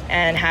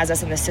 and has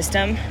us in the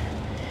system,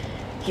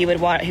 he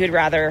would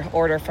rather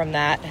order from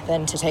that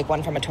than to take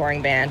one from a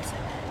touring band.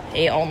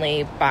 He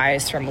only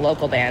buys from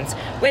local bands,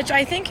 which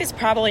I think is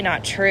probably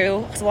not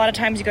true. Because a lot of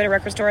times you go to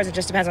record stores, it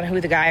just depends on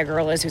who the guy or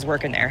girl is who's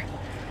working there.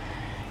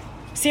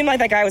 Seemed like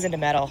that guy was into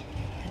metal.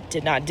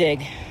 Did not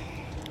dig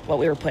what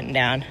we were putting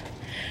down.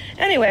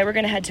 Anyway, we're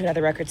going to head to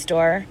another record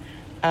store,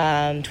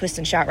 Twist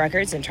and Shout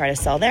Records, and try to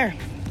sell there.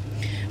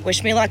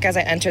 Wish me luck as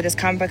I enter this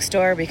comic book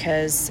store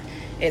because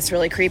it's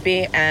really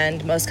creepy,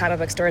 and most comic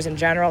book stores in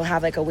general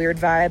have like a weird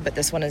vibe, but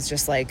this one is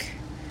just like,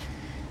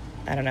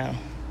 I don't know.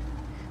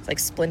 It's like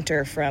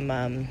Splinter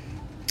from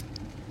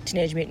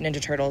Teenage Mutant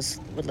Ninja Turtles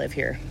would live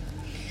here.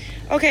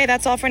 Okay,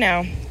 that's all for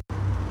now.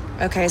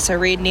 Okay, so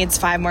Reed needs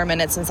 5 more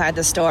minutes inside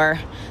the store.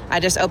 I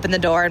just opened the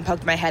door and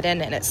poked my head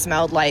in, and it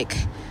smelled like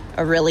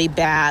a really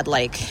bad,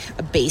 like,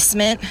 a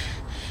basement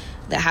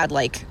that had,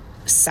 like,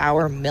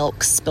 sour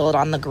milk spilled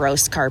on the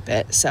gross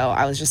carpet. So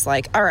I was just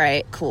like, all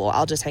right, cool.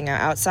 I'll just hang out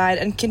outside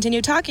and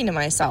continue talking to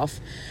myself.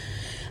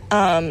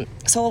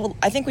 So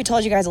I think we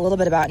told you guys a little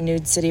bit about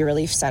Nude City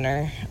Relief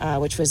Center,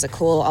 which was a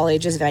cool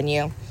all-ages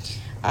venue.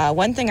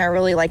 One thing I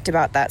really liked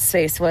about that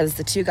space was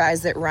the 2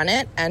 guys that run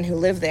it and who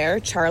live there,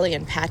 Charlie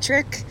and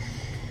Patrick.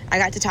 I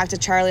got to talk to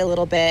Charlie a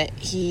little bit.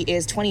 He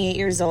is 28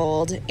 years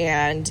old,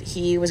 and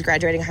he was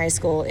graduating high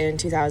school in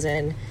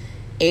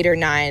 2008 or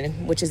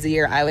 9, which is the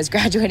year I was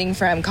graduating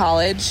from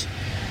college.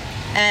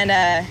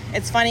 And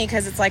it's funny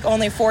because it's like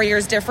only 4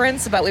 years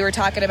difference, but we were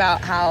talking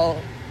about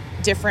how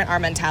different our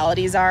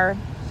mentalities are.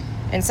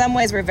 In some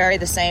ways, we're very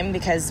the same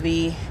because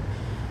we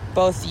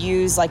both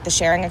use like the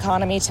sharing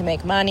economy to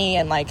make money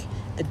and like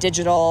the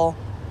digital,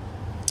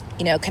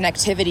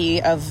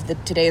 connectivity of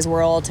today's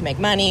world to make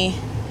money.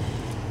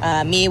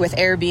 Me with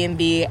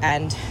Airbnb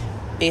and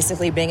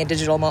basically being a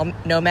digital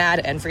nomad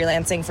and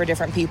freelancing for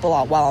different people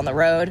while on the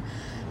road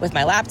with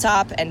my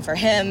laptop. And for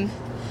him,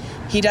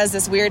 he does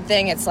this weird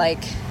thing. It's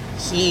like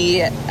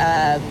he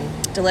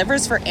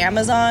delivers for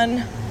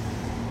Amazon,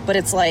 but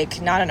it's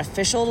like not an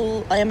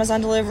official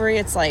Amazon delivery.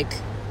 It's like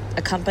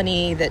a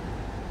company that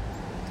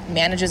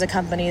manages a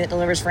company that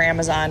delivers for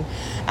Amazon.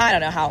 I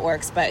don't know how it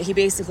works, but he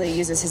basically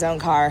uses his own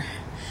car.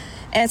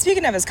 And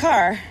speaking of his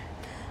car,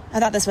 I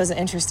thought this was an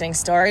interesting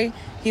story.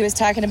 He was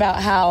talking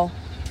about how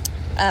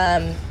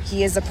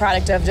he is the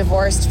product of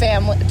divorced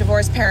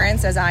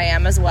parents, as I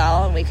am as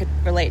well, and we could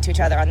relate to each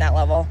other on that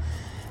level.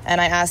 And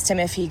I asked him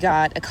if he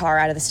got a car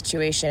out of the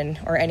situation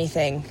or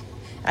anything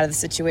out of the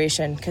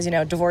situation, because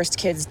divorced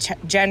kids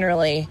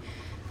generally,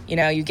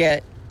 you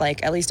get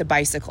like at least a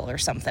bicycle or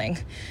something.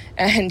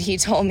 And he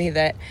told me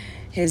that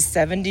his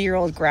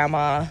 70-year-old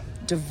grandma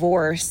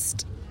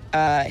divorced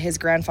his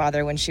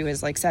grandfather when she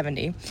was like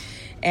 70,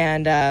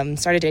 and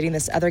started dating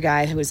this other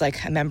guy who was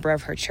like a member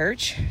of her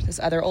church, this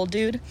other old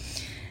dude.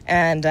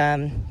 And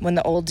when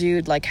the old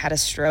dude like had a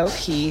stroke,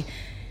 he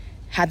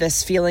had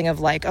this feeling of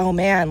like, oh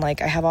man,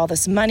 like I have all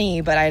this money,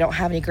 but I don't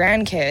have any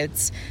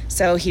grandkids.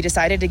 So he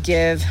decided to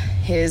give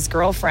his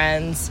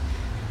girlfriend's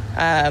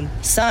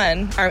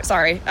grandson,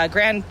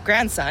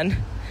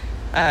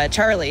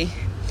 Charlie,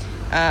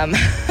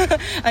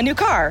 a new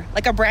car,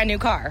 like a brand new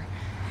car.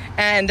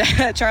 And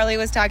Charlie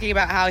was talking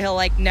about how he'll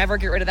like never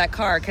get rid of that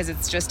car because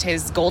it's just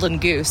his golden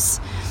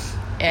goose.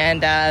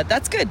 And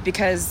that's good,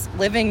 because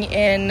living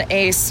in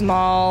a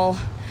small,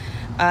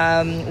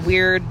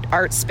 weird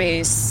art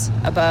space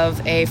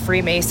above a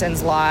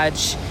Freemasons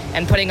lodge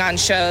and putting on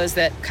shows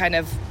that kind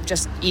of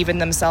just even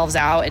themselves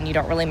out and you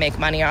don't really make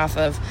money off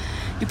of,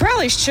 you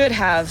probably should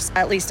have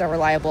at least a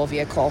reliable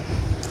vehicle.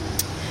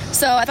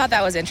 So I thought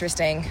that was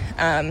interesting.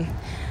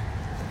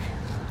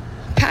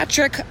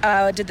 Patrick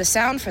did the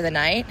sound for the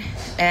night,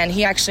 and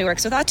he actually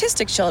works with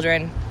autistic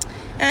children.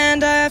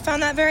 And I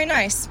found that very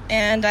nice.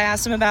 And I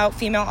asked him about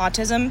female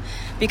autism,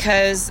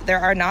 because there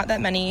are not that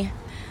many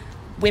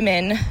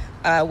women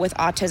with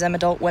autism,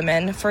 adult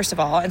women, first of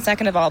all. And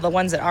second of all, the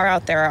ones that are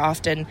out there are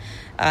often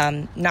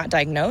not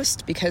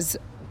diagnosed, because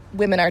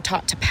women are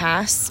taught to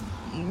pass,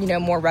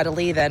 more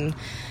readily than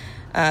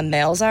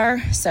males are.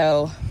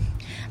 So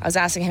I was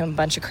asking him a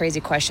bunch of crazy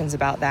questions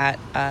about that,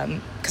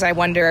 because I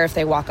wonder if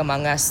they walk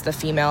among us, the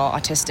female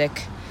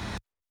autistic.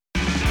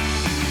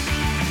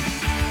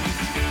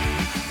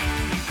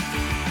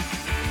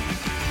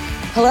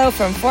 Hello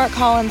from Fort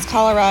Collins,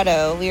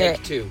 Colorado.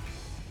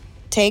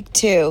 Take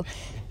two.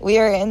 We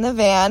are in the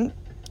van.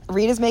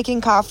 Reed is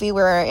making coffee.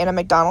 We're in a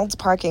McDonald's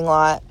parking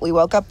lot. We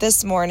woke up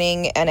this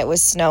morning and it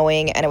was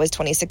snowing and it was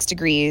 26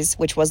 degrees,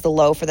 which was the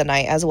low for the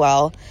night as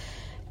well.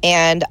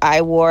 And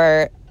I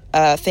wore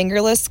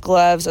fingerless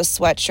gloves, a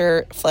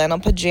sweatshirt, flannel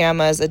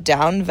pajamas, a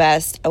down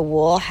vest, a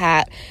wool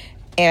hat,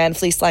 and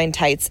fleece lined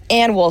tights,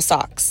 and wool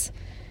socks.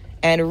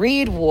 And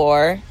Reed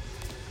wore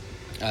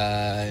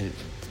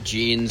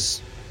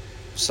jeans,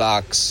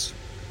 socks,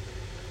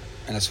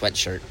 and a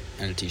sweatshirt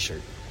and a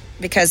t-shirt.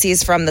 Because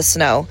he's from the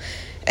snow.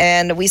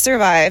 And we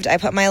survived. I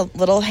put my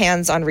little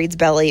hands on Reed's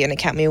belly and it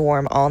kept me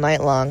warm all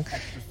night long.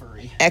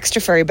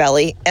 Extra furry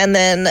belly. And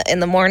then in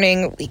the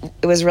morning,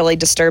 it was really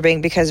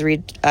disturbing because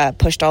Reed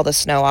pushed all the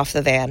snow off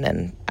the van,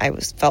 and I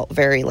felt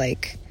very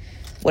like,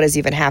 what is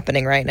even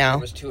happening right now?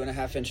 It was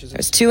 2.5 inches. It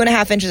was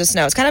 2.5 inches of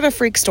snow. It's kind of a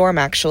freak storm,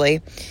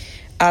 actually.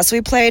 So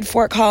we played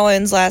Fort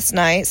Collins last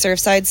night,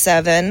 Surfside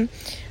 7,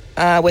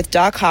 with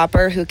Doc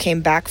Hopper, who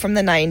came back from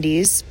the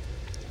 90s,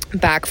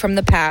 back from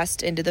the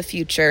past into the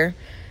future,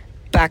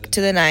 back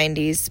to the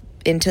 90s,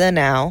 into the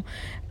now.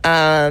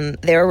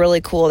 They were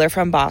really cool. They're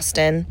from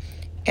Boston.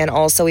 And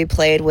also we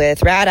played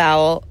with Rad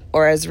Owl,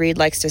 or as Reed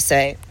likes to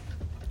say.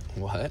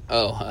 What?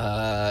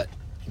 Oh,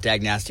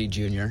 Dag Nasty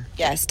Jr.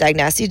 Yes, Dag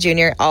Nasty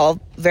Jr. All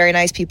very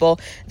nice people.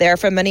 They're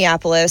from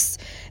Minneapolis.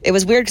 It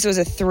was weird because it was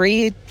a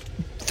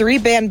three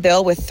band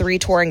bill with 3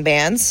 touring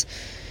bands.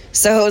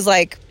 So it was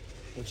like...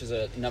 Which is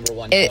a number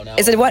one no-no.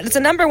 It's a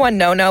number one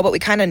no-no, but we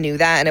kind of knew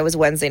that, and it was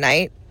Wednesday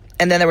night.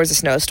 And then there was a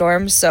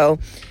snowstorm. So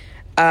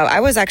I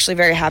was actually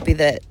very happy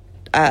that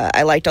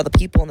I liked all the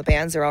people in the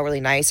bands. They're all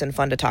really nice and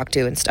fun to talk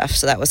to and stuff,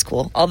 so that was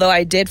cool. Although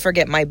I did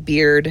forget my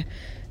beard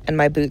and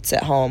my boots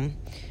at home.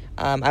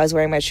 I was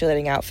wearing my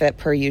cheerleading outfit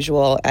per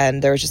usual,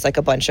 and there was just like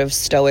a bunch of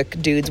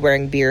stoic dudes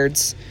wearing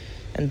beards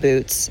and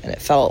boots, and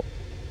it felt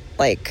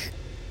like,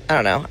 I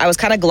don't know, I was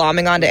kind of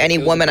glomming onto any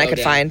woman I could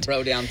find.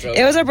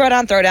 It was a bro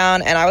down, throw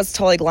down, and I was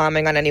totally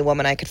glomming on any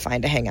woman I could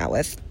find to hang out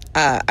with.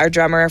 Our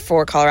drummer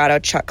for Colorado,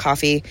 Chuck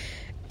Coffey,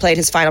 played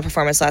his final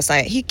performance last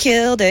night. He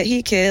killed it.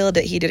 He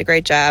did a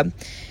great job.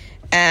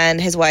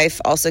 And his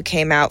wife also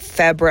came out,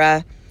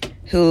 Febra,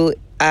 who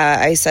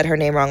I said her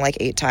name wrong like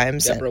 8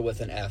 times. Deborah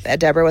with an F.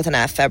 Deborah with an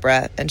F,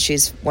 Febra, and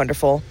she's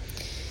wonderful.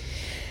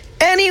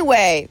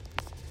 Anyway,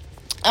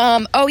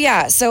 Oh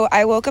yeah, so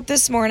I woke up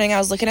this morning, I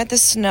was looking at the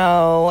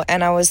snow,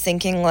 and I was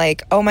thinking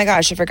like, oh my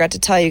gosh, I forgot to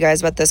tell you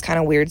guys about this kind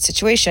of weird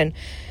situation,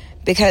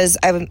 because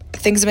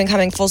things have been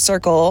coming full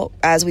circle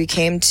as we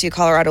came to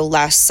Colorado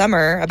last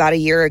summer, about a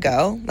year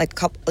ago, like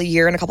a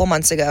year and a couple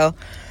months ago.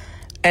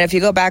 And if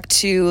you go back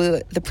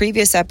to the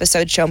previous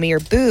episode, Show Me Your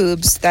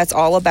Boobs, that's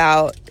all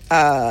about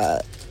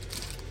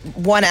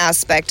one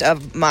aspect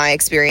of my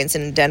experience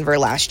in Denver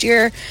last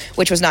year,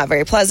 which was not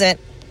very pleasant.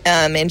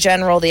 In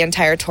general, the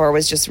entire tour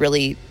was just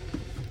really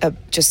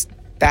just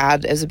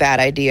bad. It was a bad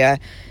idea.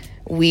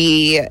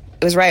 It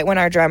was right when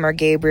our drummer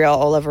Gabriel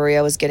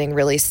Oliveria was getting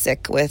really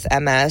sick with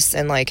MS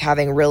and like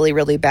having really,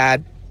 really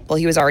bad, well,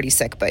 he was already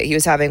sick, but he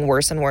was having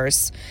worse and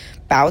worse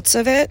bouts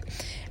of it.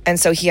 And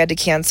so he had to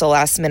cancel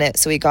last minute.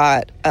 So we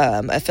got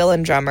a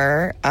fill-in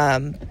drummer,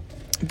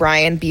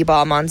 Brian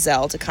B-Ball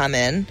Monzel, to come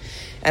in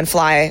and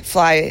fly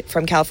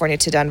from California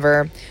to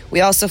Denver.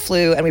 We also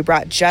flew and we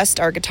brought just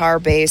our guitar,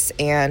 bass,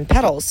 and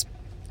pedals.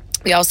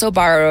 We also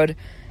borrowed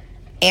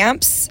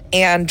amps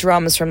and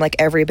drums from like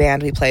every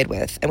band we played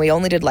with. And we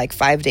only did like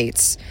 5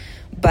 dates,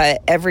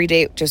 but every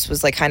date just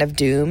was like kind of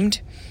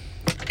doomed.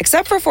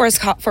 Except for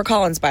Fort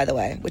Collins, by the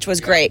way, which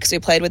was great because we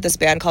played with this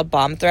band called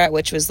Bomb Threat,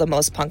 which was the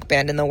most punk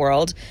band in the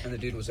world. And the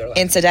dude was there.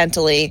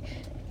 Incidentally,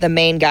 the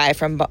main guy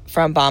from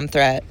Bomb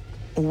Threat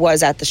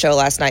was at the show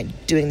last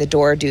night doing the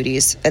door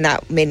duties, and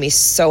that made me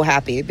so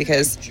happy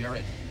because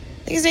Jared.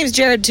 I think his name's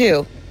Jared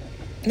too.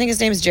 It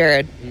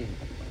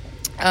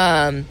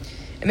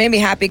made me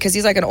happy because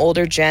he's like an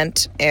older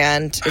gent,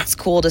 and it's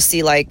cool to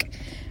see like,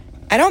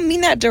 I don't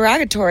mean that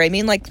derogatory. I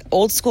mean like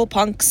old school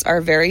punks are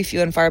very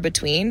few and far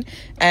between,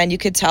 and you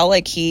could tell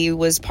like he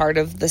was part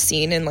of the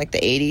scene in like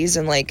the 80s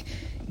and like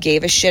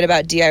gave a shit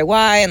about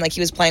DIY, and like he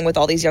was playing with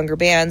all these younger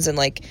bands, and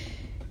like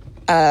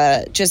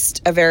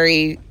just a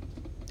very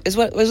is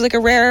what was like a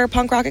rare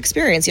punk rock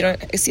experience. You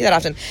don't see that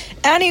often.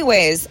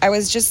 Anyways, I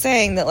was just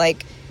saying that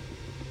like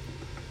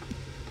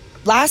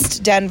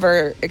last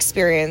Denver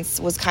experience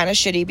was kind of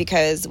shitty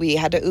because we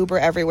had to Uber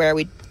everywhere.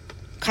 We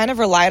kind of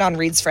relied on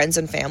Reed's friends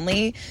and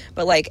family,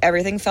 but like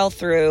everything fell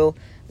through.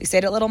 We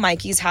stayed at little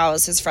Mikey's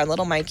house, his friend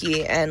little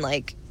Mikey, and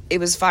like it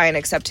was fine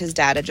except his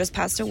dad had just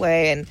passed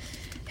away and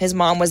his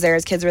mom was there,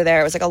 his kids were there.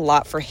 It was like a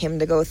lot for him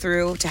to go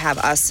through, to have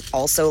us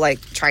also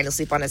like trying to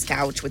sleep on his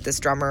couch with this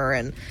drummer,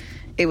 and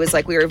it was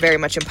like we were very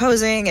much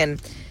imposing,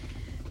 and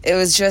it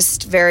was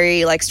just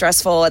very like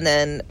stressful. And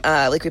then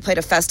like we played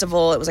a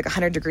festival. It was like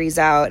 100 degrees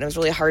out, and it was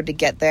really hard to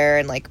get there.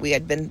 And like we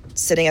had been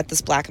sitting at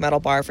this black metal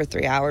bar for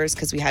 3 hours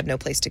because we had no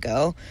place to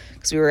go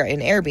because we were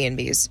in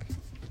Airbnbs.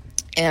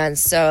 And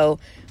so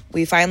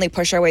we finally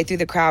push our way through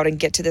the crowd and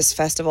get to this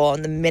festival.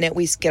 And the minute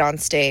we get on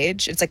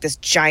stage, it's like this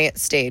giant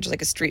stage,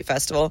 like a street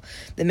festival.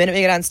 The minute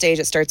we get on stage,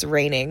 it starts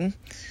raining.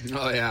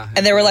 Oh yeah.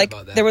 And there were like,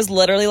 there was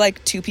literally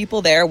like 2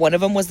 people there. One of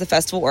them was the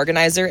festival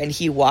organizer, and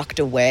he walked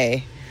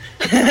away.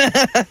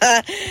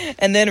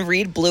 And then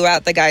Reed blew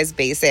out the guy's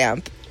bass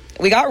amp.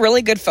 We got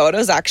really good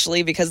photos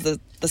actually because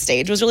the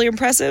stage was really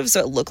impressive,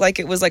 so it looked like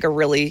it was like a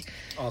really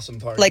awesome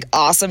party, like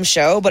awesome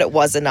show, but it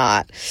was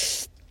not.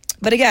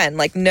 But again,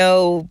 like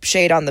no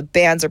shade on the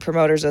bands or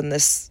promoters in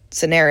this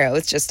scenario.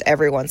 It's just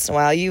every once in a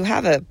while you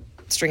have a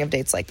string of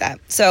dates like that.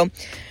 So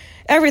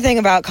everything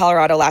about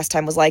Colorado last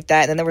time was like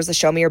that. And then there was the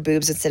Show Me Your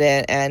Boobs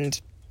incident,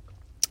 and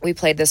we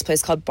played this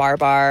place called Bar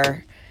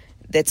Bar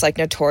that's like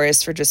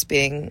notorious for just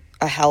being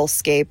a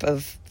hellscape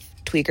of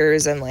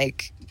tweakers and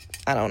like,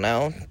 I don't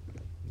know,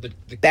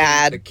 the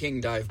bad. The King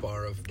Dive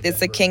Bar of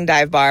It's the King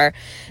Dive Bar.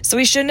 So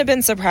we shouldn't have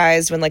been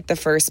surprised when like the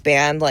first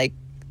band, like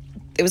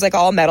it was like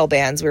all metal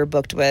bands we were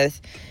booked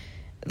with.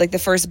 Like the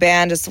first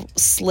band just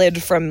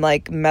slid from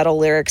like metal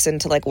lyrics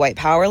into like white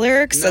power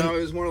lyrics. No, And, it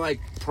was more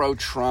like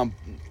pro-Trump,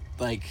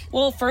 like.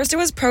 well, first it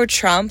was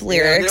pro-Trump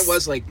lyrics. Yeah, and it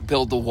was like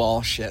build the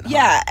wall shit. Huh?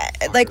 Yeah,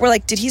 like we're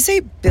like, did he say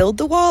build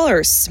the wall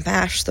or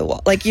smash the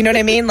wall? Like, you know what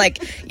I mean?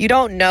 Like, you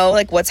don't know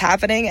like what's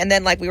happening. And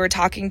then like we were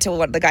talking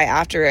to the guy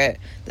after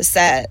it, the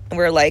set, and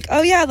we are like,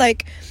 oh yeah,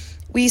 like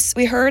we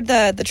heard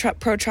the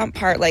pro-Trump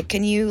part. Like,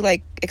 can you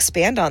like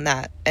expand on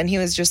that? And he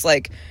was just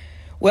like,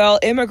 well,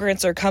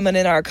 immigrants are coming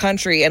in our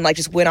country, and like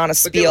just went on a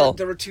spiel. But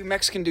there were 2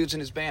 Mexican dudes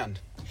in his band.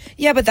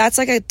 Yeah, but that's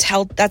like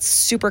that's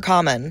super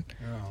common.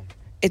 Oh.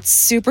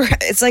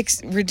 It's like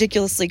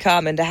ridiculously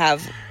common to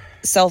have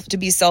to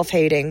be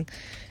self-hating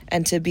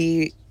and to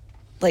be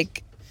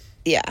like,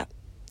 yeah,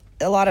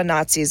 a lot of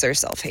Nazis are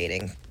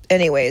self-hating.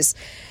 Anyways,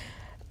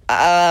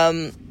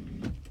 I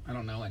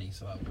don't know any,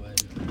 so I would really.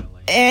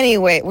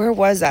 Anyway, where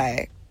was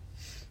I?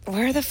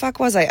 Where the fuck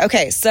was I?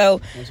 Okay, so.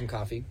 Want some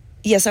coffee?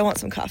 Yes, I want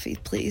some coffee,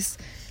 please.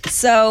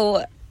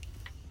 So,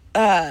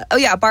 oh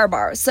yeah,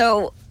 Bar.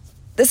 So,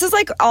 this is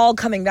like all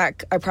coming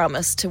back, I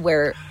promise, to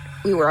where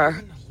we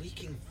were.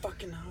 Leaking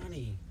fucking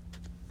honey.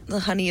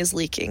 The honey is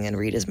leaking and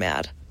Reed is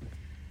mad.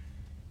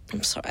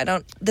 I'm sorry,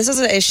 this is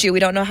an issue. We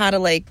don't know how to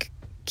like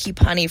keep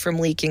honey from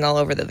leaking all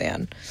over the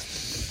van.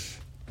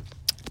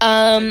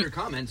 Send your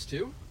comments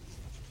too.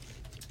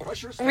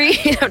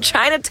 Reed, I'm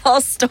trying to tell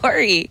a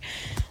story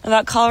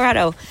about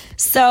Colorado.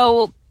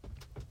 So,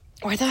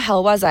 where the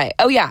hell was I?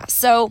 Oh yeah,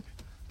 so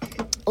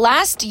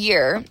last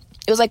year,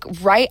 it was like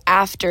right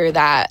after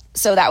that.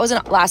 So that was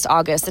in last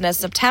August. And in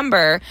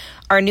September,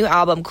 our new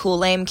album, Cool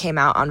Lame, came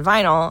out on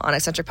vinyl on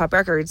Eccentric Pop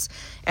Records.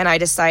 And I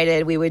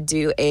decided we would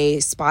do a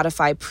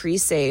Spotify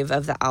pre-save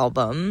of the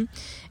album.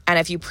 And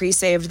if you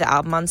pre-saved the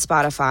album on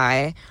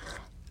Spotify,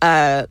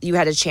 you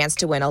had a chance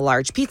to win a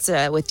large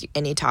pizza with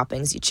any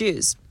toppings you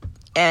choose.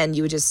 And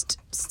you would just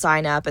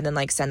sign up and then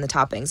like send the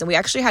toppings. And we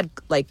actually had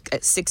like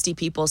 60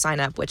 people sign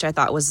up, which I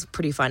thought was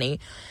pretty funny.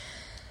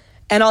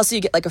 And also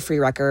you get like a free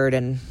record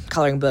and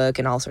coloring book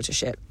and all sorts of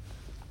shit.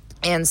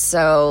 And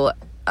so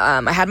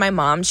I had my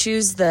mom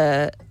choose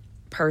the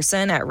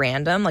person at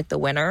random, like the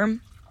winner.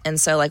 And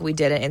so like we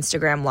did an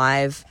Instagram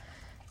live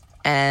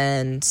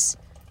and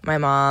my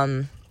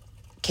mom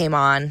came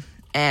on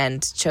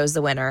and chose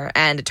the winner.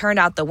 And it turned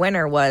out the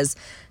winner was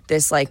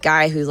this like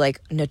guy who's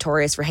like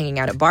notorious for hanging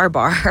out at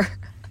Bar.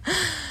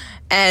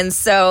 And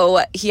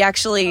so he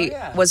actually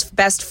was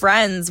best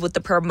friends with the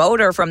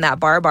promoter from that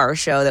Bar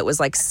show that was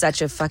like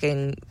such a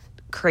fucking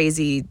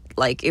crazy,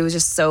 like it was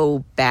just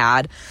so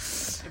bad.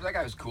 That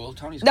guy was cool.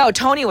 No,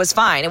 Tony was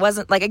fine. It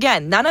wasn't like,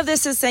 again, none of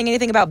this is saying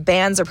anything about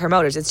bands or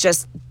promoters. It's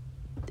just,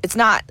 it's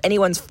not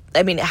anyone's,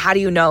 I mean, how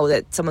do you know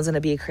that someone's going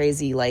to be a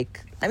crazy,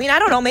 like, I mean, I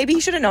don't know. Maybe he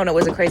should have known it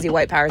was a crazy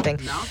white power thing.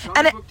 No,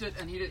 Tony booked it,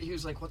 and he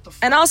was like, what the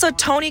fuck? And also,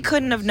 Tony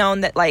couldn't have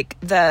known that, like,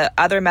 the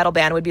other metal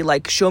band would be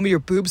like, show me your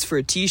boobs for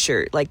a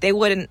t-shirt. Like, he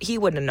wouldn't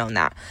have known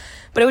that.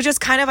 But it was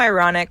just kind of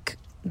ironic,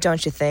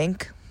 don't you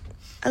think?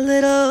 A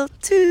little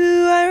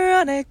too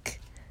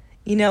ironic.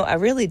 You know, I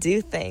really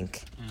do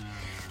think.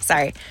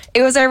 Sorry.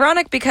 It was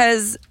ironic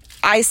because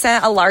I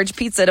sent a large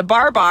pizza to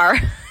Bar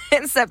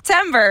in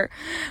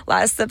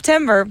last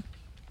September,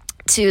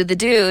 to the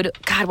dude.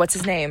 God, what's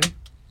his name?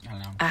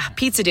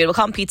 Pizza Dude. We'll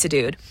call him Pizza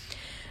Dude.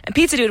 And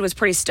Pizza Dude was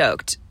pretty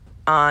stoked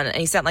and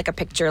he sent like a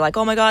picture like,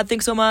 oh my God,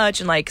 thanks so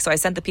much. And like, so I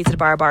sent the pizza to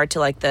Bar to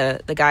like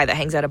the guy that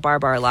hangs out at Bar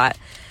a lot.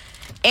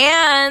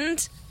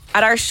 And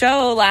at our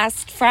show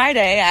last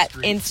Friday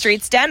in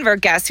Streets, Denver,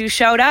 guess who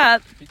showed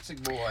up? Pizza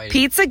boy.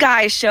 Pizza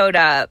guy showed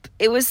up.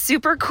 It was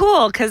super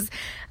cool because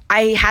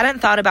I hadn't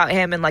thought about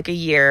him in like a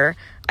year.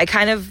 I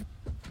kind of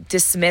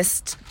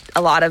dismissed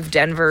a lot of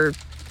Denver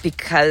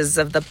because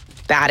of the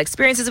bad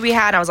experiences we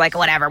had. I was like,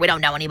 whatever, we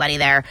don't know anybody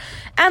there.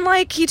 And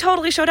like, he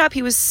totally showed up.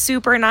 He was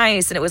super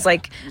nice. And it was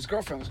like, his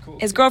girlfriend was cool.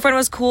 His girlfriend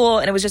was cool.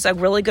 And it was just a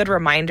really good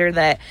reminder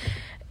that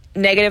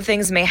negative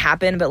things may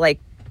happen, but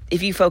like,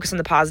 if you focus on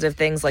the positive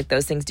things, like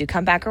those things do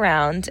come back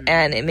around. Mm-hmm.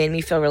 And it made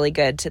me feel really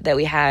good that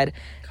we had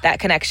that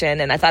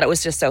connection. And I thought it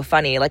was just so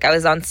funny. Like I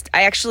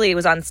actually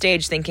was on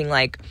stage thinking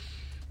like,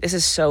 this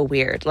is so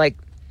weird. Like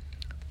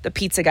the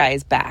pizza guy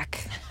is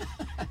back.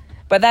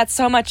 But that's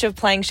so much of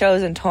playing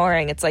shows and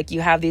touring. It's like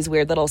you have these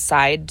weird little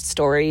side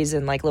stories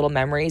and like little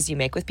memories you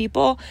make with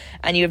people,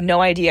 and you have no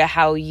idea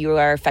how you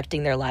are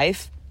affecting their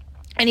life.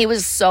 And he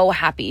was so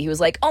happy. He was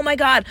like, oh my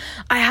God,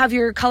 I have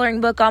your coloring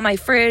book on my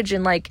fridge.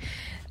 And like,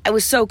 it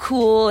was so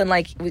cool. And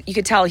like, you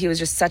could tell he was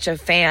just such a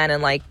fan.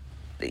 And like,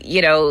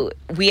 you know,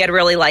 we had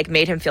really like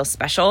made him feel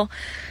special.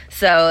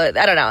 So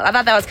I don't know. I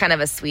thought that was kind of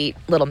a sweet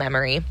little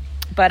memory.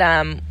 But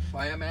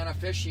buy a man a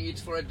fish, he eats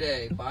for a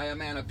day. Buy a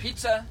man a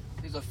pizza,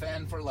 he's a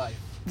fan for life.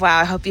 Wow,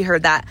 I hope you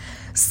heard that.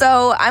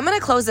 So I'm going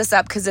to close this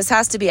up because this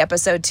has to be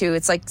episode 2.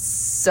 It's like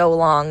so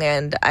long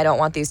and I don't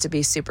want these to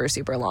be super,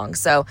 super long.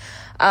 So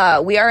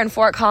we are in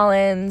Fort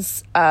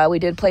Collins. We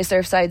did play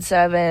Surfside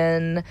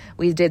 7.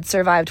 We did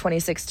survive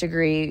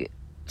 26-degree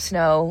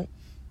snow.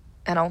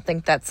 I don't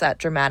think that's that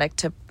dramatic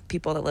to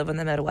people that live in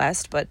the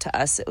Midwest, but to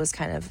us it was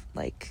kind of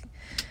like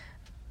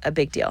a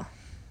big deal.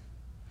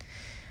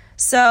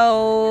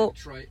 So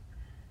Detroit.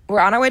 We're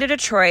on our way to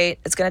Detroit.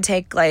 It's going to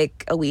take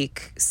like a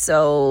week,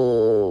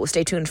 so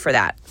stay tuned for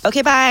that.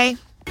 Okay, bye.